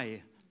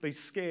away, be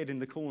scared in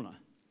the corner.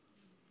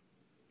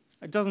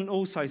 It doesn't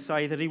also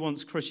say that he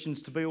wants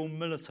Christians to be all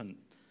militant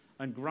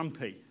and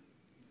grumpy.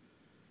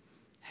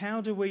 How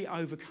do we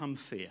overcome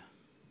fear?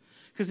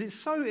 Because it's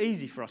so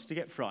easy for us to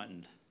get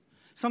frightened.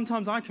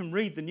 Sometimes I can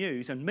read the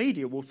news and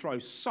media will throw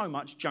so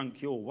much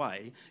junk your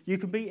way, you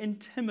can be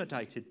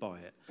intimidated by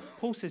it.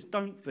 Paul says,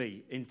 don't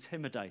be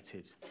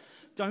intimidated.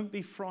 Don't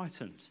be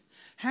frightened.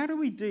 How do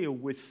we deal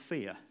with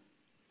fear?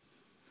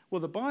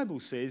 Well, the Bible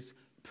says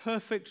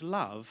perfect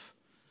love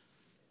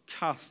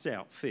casts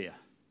out fear.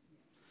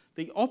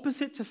 The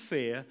opposite to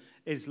fear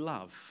is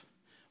love.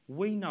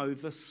 We know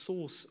the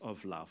source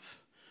of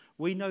love.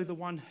 We know the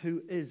one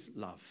who is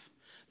love.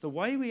 The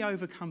way we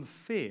overcome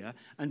fear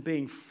and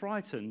being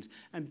frightened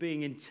and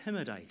being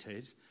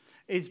intimidated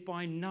is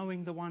by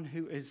knowing the one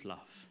who is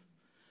love,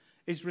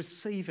 is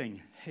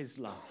receiving his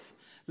love,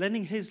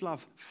 letting his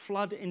love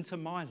flood into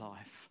my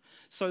life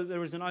so that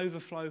there is an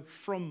overflow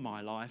from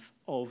my life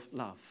of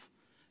love.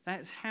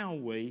 That's how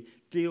we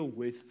deal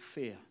with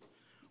fear.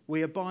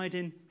 We abide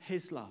in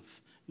his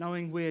love,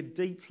 knowing we're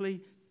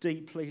deeply,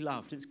 deeply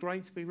loved. It's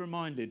great to be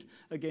reminded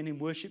again in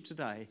worship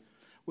today,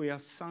 we are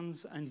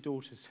sons and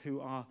daughters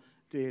who are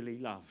dearly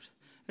loved.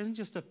 It isn't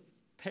just a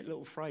pet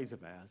little phrase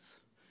of ours.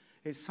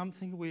 It's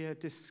something we are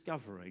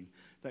discovering,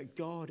 that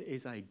God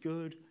is a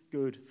good,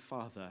 good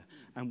Father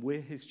and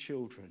we're his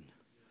children.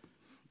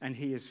 And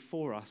he is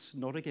for us,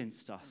 not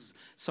against us.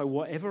 So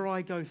whatever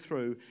I go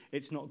through,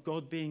 it's not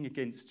God being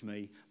against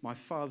me. My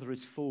Father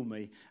is for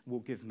me, will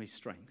give me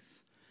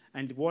strength.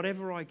 And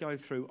whatever I go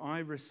through, I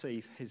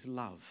receive his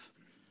love.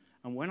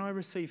 And when I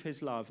receive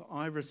his love,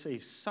 I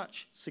receive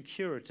such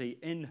security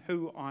in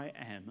who I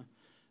am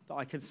that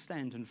I can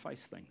stand and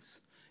face things.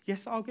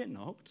 Yes, I'll get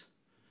knocked,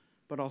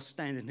 but I'll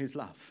stand in his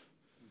love.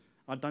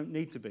 I don't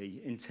need to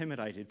be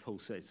intimidated, Paul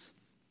says.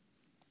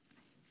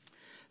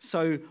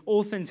 So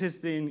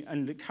authenticity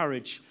and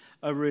courage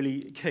are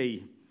really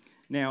key.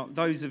 Now,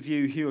 those of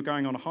you who are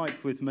going on a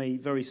hike with me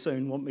very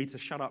soon want me to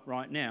shut up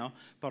right now,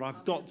 but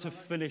I've got to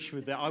finish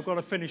with that. I've got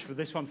to finish with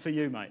this one for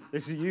you, mate.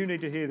 You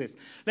need to hear this.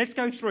 Let's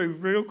go through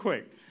real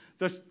quick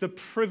the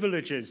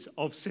privileges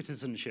of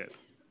citizenship,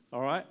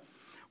 all right?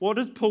 What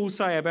does Paul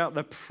say about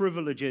the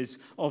privileges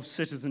of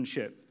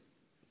citizenship?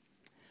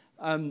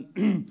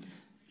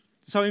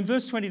 So in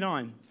verse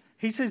 29,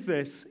 he says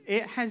this,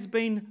 it has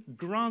been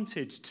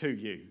granted to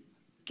you,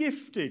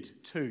 gifted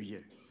to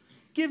you,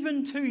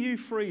 given to you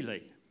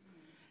freely.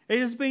 It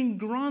has been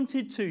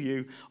granted to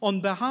you on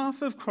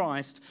behalf of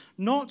Christ,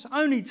 not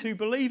only to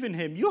believe in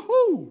him,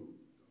 yoo-hoo,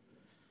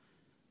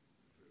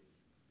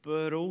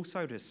 but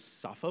also to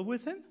suffer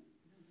with him.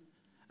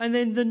 And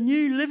then the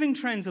New Living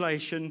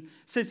Translation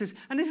says this,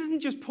 and this isn't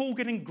just Paul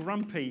getting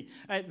grumpy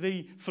at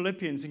the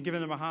Philippians and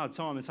giving them a hard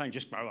time and saying,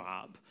 just grow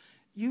up.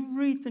 You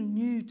read the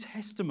New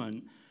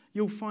Testament,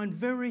 you'll find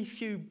very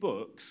few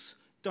books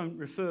don't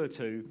refer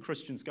to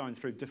Christians going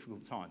through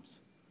difficult times.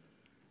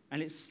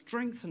 And it's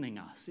strengthening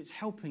us, it's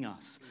helping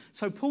us.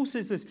 So Paul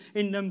says this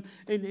in the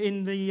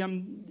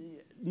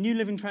New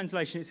Living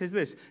Translation, it says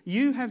this,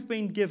 you have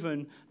been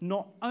given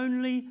not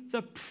only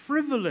the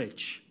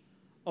privilege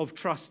of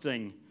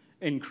trusting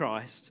in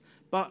Christ,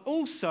 but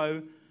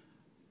also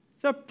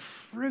the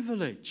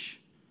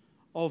privilege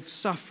of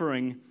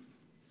suffering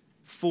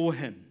for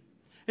him.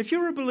 If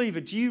you're a believer,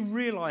 do you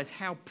realize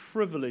how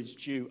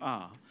privileged you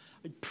are?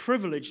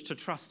 Privileged to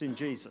trust in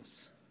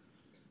Jesus.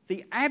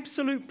 The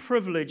absolute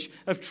privilege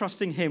of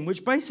trusting him,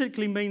 which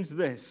basically means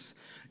this.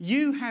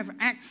 You have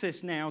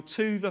access now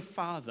to the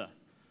Father.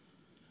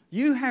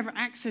 You have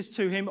access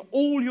to him.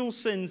 All your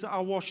sins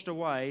are washed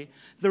away.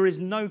 There is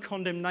no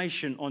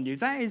condemnation on you.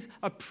 That is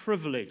a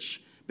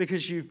privilege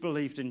because you've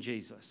believed in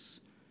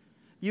Jesus.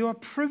 You are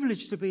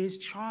privileged to be his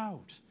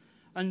child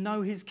and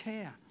know his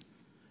care.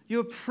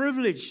 You're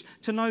privileged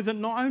to know that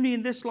not only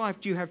in this life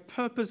do you have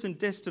purpose and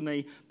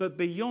destiny, but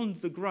beyond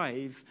the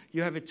grave,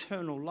 you have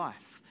eternal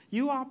life.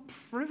 You are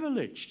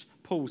privileged,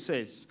 Paul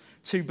says,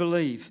 to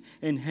believe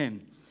in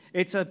him.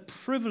 It's a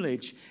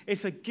privilege,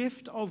 it's a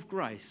gift of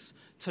grace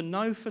to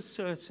know for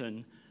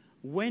certain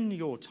when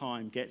your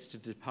time gets to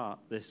depart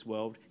this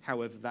world,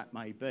 however that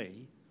may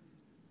be.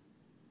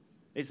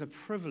 It's a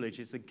privilege,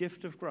 it's a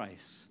gift of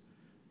grace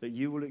that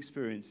you will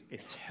experience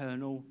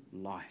eternal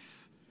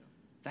life.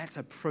 That's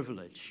a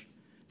privilege.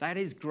 That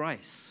is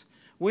grace.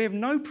 We have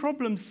no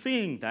problem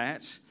seeing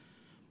that,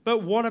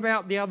 but what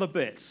about the other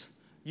bit?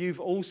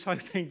 You've also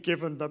been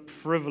given the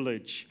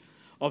privilege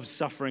of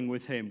suffering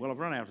with him. Well, I've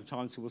run out of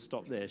time, so we'll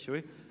stop there, shall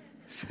we?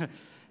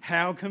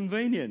 How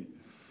convenient.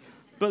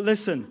 But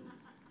listen,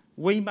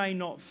 We may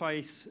not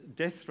face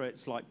death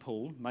threats like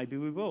Paul, maybe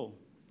we will,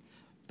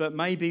 but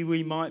maybe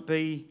we might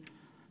be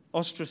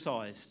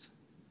ostracised,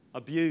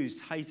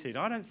 abused, hated.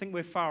 I don't think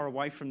we're far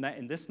away from that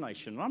in this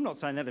nation. I'm not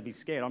saying that to be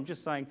scared. I'm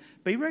just saying,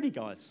 be ready,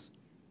 guys.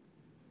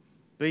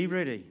 Be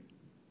ready.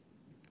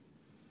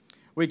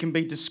 We can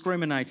be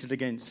discriminated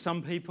against.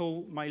 Some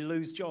people may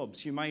lose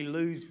jobs. You may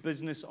lose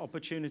business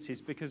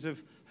opportunities because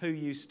of who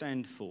you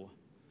stand for.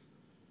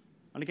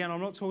 And again, I'm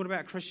not talking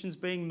about Christians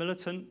being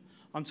militant.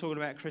 I'm talking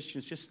about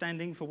Christians just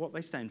standing for what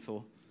they stand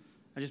for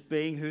and just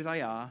being who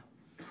they are.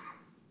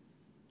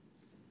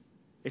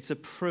 It's a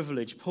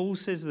privilege. Paul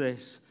says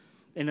this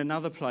in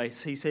another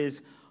place. He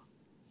says,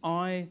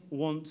 I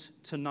want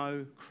to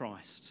know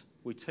Christ.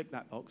 We tick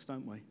that box,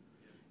 don't we?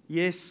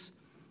 Yes,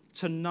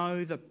 to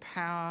know the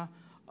power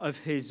of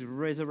his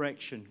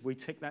resurrection. We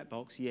tick that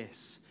box,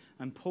 yes.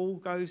 And Paul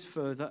goes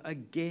further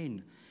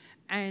again,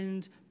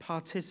 and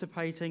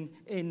participating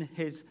in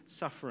his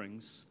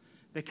sufferings,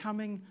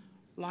 becoming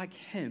like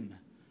him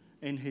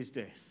in his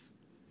death.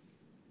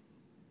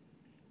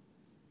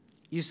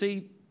 You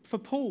see, for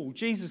Paul,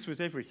 Jesus was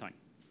everything.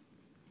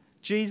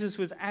 Jesus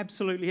was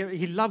absolutely,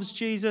 he loves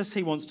Jesus.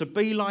 He wants to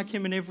be like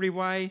him in every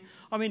way.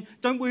 I mean,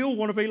 don't we all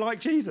want to be like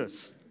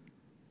Jesus?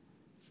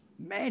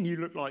 Man, you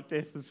look like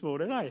death this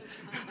morning, eh?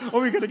 Are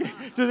we going to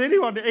get, does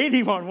anyone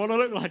want to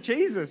look like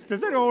Jesus?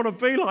 Does anyone want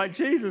to be like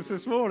Jesus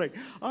this morning?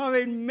 I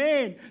mean,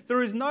 man,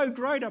 there is no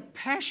greater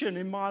passion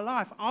in my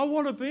life. I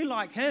want to be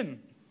like him.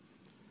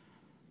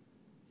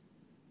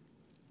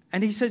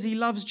 And he says he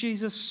loves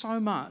Jesus so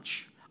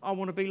much, I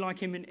want to be like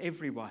him in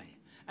every way.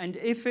 And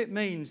if it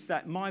means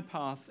that my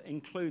path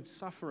includes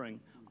suffering,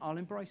 I'll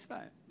embrace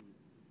that.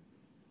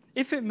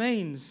 If it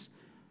means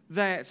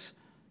that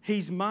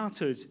he's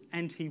martyred,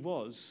 and he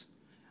was,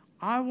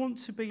 I want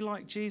to be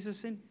like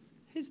Jesus in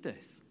his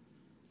death.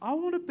 I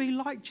want to be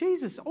like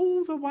Jesus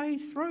all the way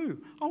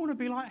through. I want to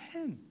be like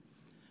him.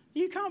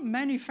 You can't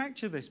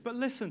manufacture this, but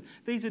listen,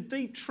 these are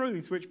deep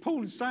truths which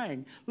Paul is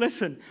saying.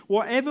 Listen,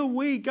 whatever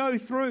we go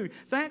through,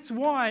 that's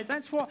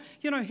what,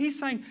 he's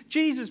saying,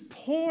 Jesus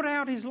poured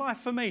out his life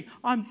for me.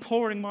 I'm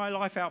pouring my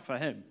life out for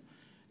him.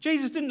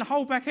 Jesus didn't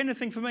hold back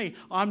anything for me.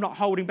 I'm not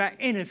holding back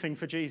anything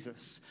for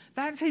Jesus.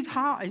 That's his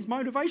heart, his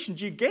motivation.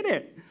 Do you get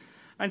it?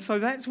 And so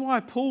that's why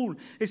Paul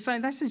is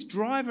saying, that's his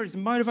driver, his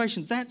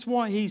motivation. That's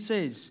why he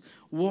says,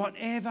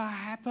 whatever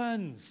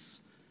happens,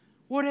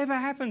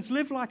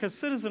 live like a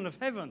citizen of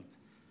heaven.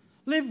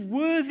 Live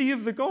worthy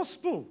of the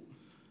gospel.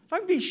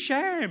 Don't be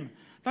sham.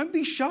 Don't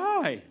be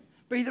shy.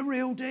 Be the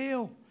real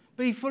deal.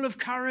 Be full of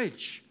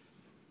courage.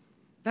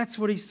 That's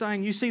what he's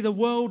saying. You see, the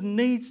world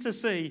needs to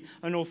see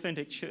an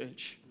authentic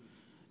church.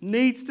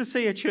 Needs to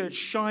see a church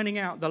shining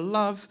out the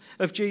love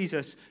of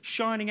Jesus,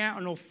 shining out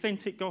an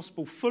authentic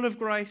gospel, full of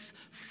grace,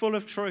 full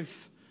of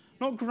truth.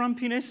 Not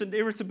grumpiness and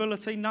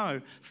irritability, no.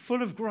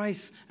 Full of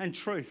grace and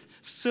truth,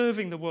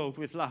 serving the world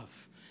with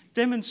love,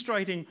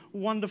 demonstrating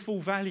wonderful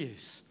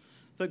values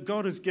that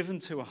God has given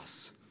to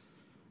us.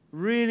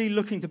 Really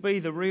looking to be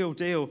the real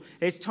deal.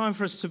 It's time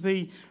for us to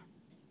be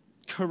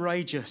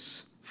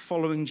courageous,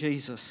 following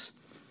Jesus.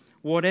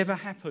 Whatever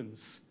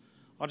happens,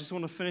 I just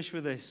want to finish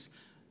with this.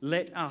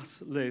 Let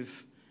us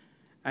live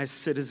as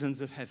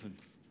citizens of heaven.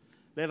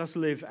 Let us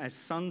live as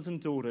sons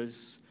and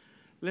daughters.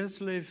 Let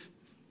us live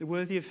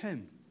worthy of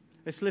him.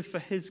 Let's live for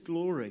his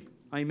glory.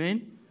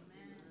 Amen?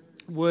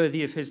 Amen.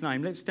 Worthy of his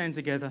name. Let's stand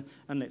together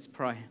and let's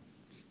pray.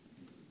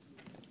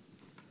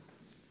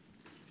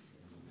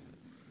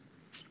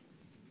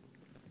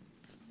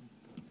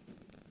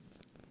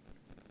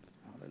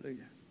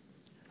 Hallelujah.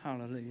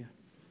 Hallelujah.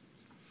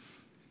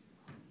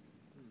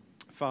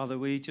 Father,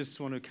 we just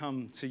want to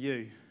come to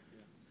you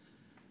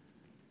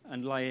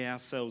and lay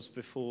ourselves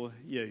before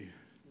you.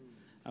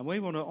 And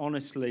we want to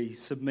honestly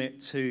submit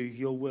to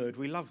your word.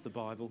 We love the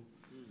Bible.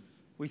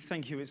 We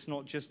thank you it's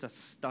not just a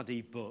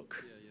study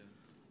book.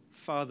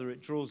 Father,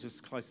 it draws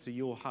us close to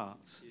your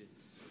heart.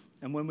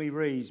 And when we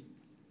read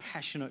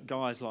passionate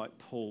guys like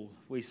Paul,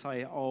 we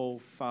say, oh,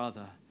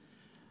 Father,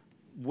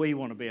 we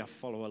want to be a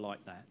follower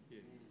like that.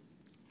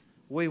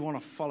 We want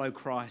to follow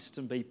Christ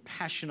and be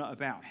passionate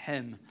about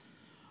him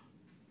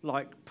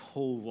like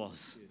Paul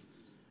was.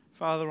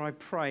 Father, I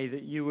pray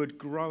that you would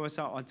grow us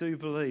up. I do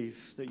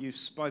believe that you've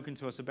spoken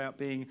to us about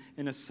being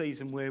in a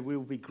season where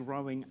we'll be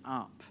growing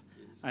up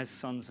as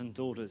sons and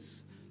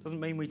daughters.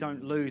 Doesn't mean we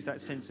don't lose that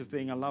sense of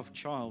being a loved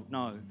child,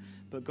 no.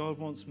 But God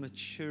wants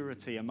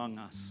maturity among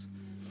us.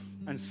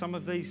 And some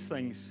of these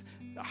things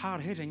are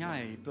hard-hitting,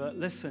 But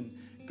listen,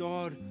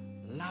 God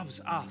loves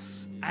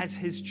us as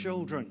his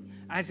children,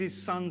 as his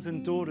sons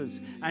and daughters.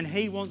 And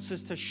he wants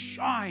us to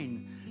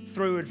shine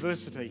through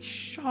adversity,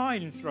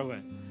 shine through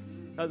it.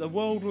 That the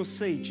world will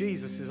see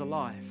Jesus is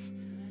alive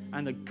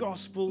and the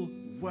gospel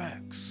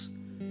works.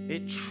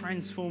 It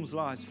transforms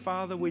lives.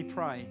 Father, we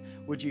pray,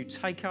 would you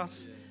take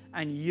us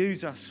and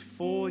use us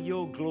for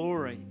your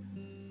glory?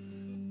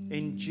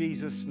 In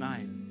Jesus'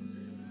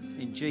 name.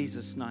 In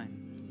Jesus' name.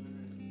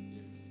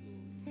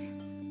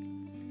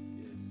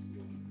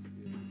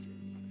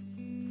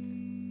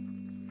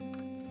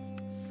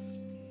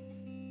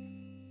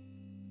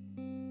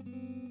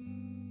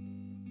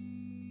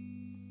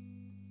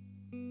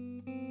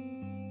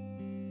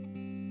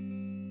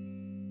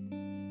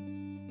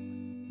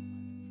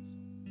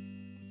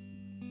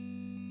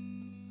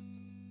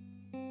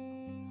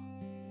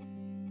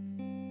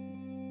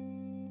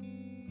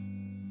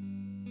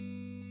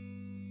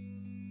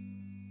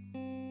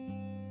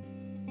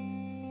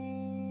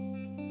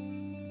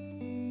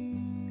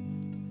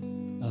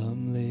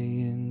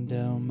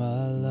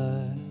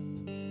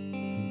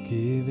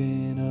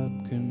 giving up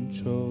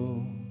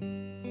control,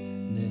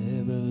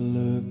 never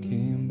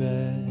looking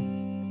back.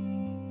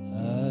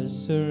 I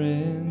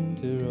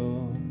surrender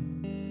all,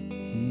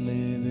 I'm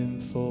living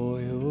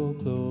for your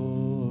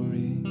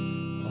glory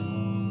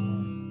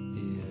on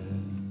the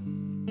earth.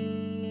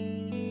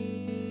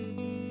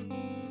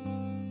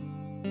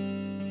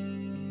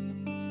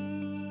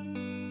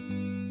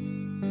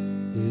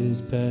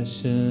 There's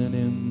passion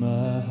in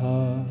my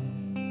heart,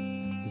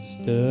 there's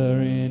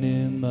stirring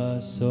in my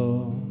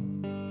soul,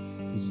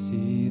 to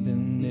see the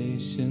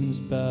nations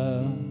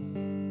bow,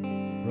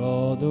 for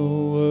all the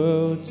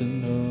world to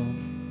know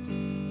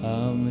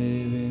I'm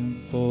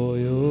living for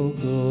your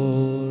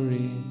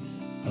glory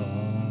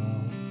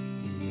on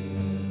the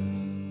earth.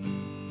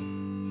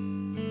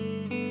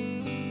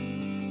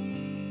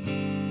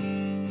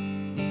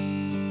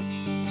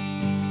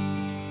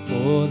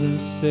 For the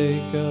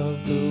sake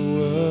of the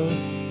world,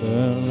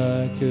 burn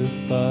like a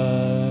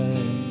fire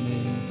in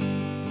me,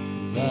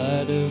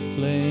 light a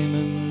flame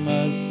in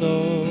my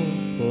soul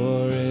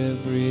for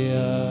every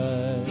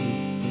eye to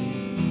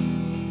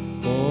see.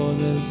 For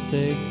the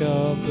sake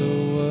of the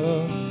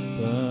world,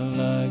 burn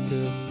like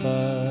a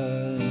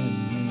fire in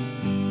me.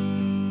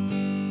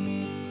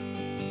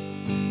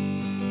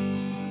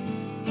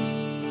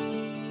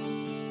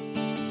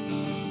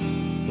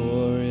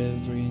 For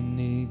every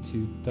knee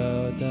to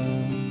bow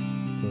down,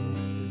 for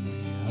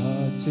every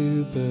heart to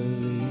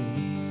believe,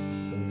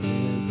 for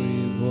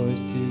every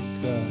voice to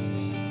cry,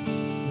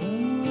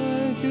 burn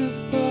like a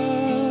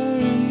fire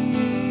in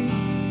me.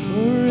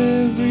 For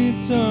every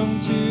tongue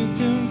to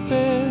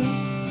confess,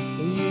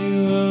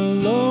 you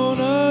alone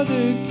are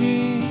the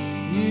King,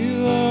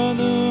 you are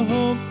the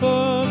hope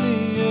of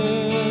the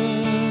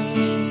earth.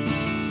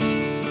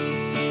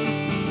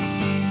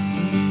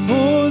 And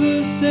for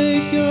the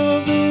sake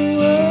of the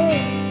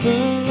world,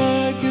 burn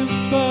like a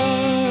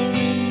fire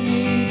in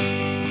me,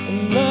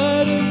 and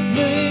light a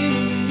flame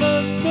in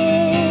my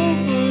soul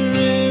for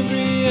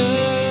every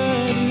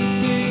eye to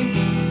see.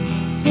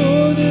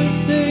 For the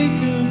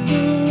sake of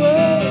the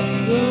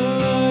world, burn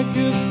like a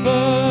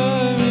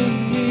fire in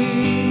me.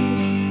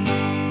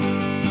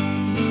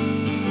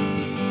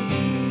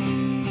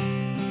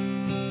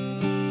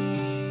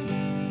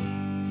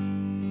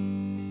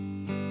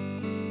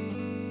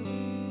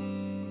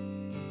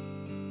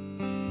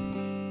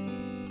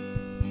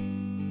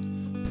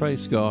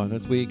 Praise God.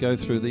 As we go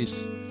through these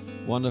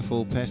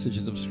wonderful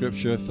passages of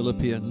Scripture,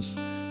 Philippians,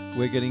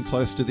 we're getting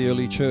close to the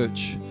early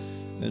church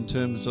in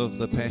terms of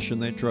the passion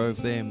that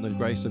drove them, the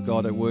grace of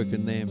God at work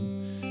in them.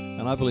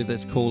 And I believe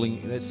that's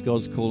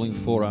God's calling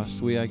for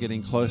us. We are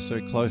getting closer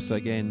and closer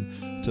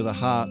again to the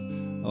heart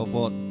of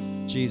what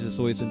Jesus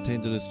always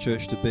intended His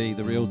church to be,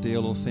 the real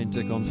deal,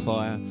 authentic, on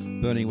fire,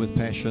 burning with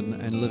passion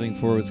and living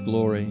for His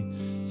glory.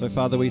 So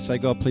Father, we say,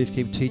 God, please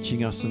keep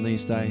teaching us in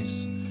these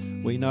days.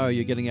 We know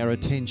you're getting our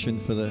attention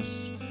for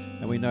this,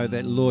 and we know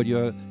that, Lord,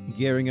 you're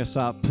gearing us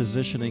up,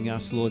 positioning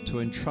us, Lord, to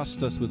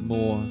entrust us with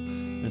more.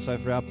 And so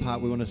for our part,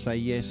 we want to say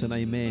yes and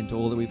amen to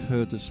all that we've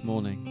heard this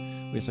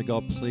morning. We say,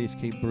 God, please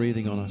keep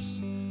breathing on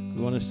us.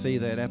 We want to see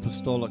that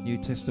apostolic New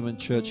Testament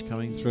church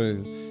coming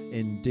through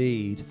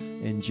indeed,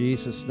 in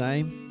Jesus'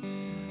 name.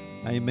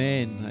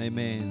 Amen,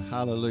 amen,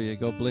 hallelujah.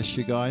 God bless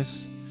you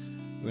guys.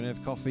 We're going to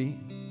have coffee,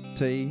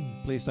 tea.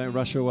 Please don't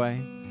rush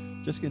away.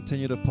 Just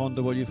continue to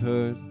ponder what you've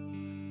heard.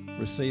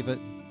 Receive it,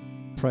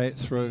 pray it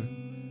through,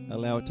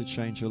 allow it to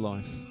change your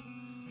life.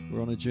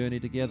 We're on a journey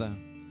together,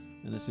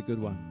 and it's a good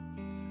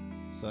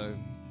one. So,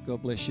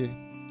 God bless you.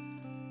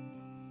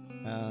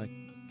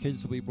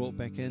 Kids will be brought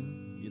back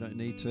in. You don't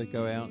need to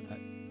go out.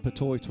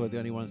 Patoito are the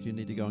only ones you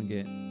need to go and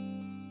get.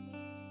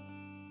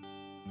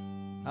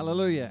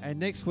 Hallelujah. And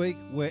next week,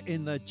 we're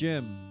in the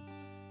gym.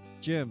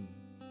 Gym.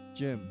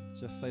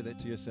 Just say that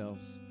to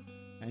yourselves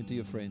and to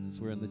your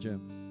friends. We're in the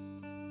gym.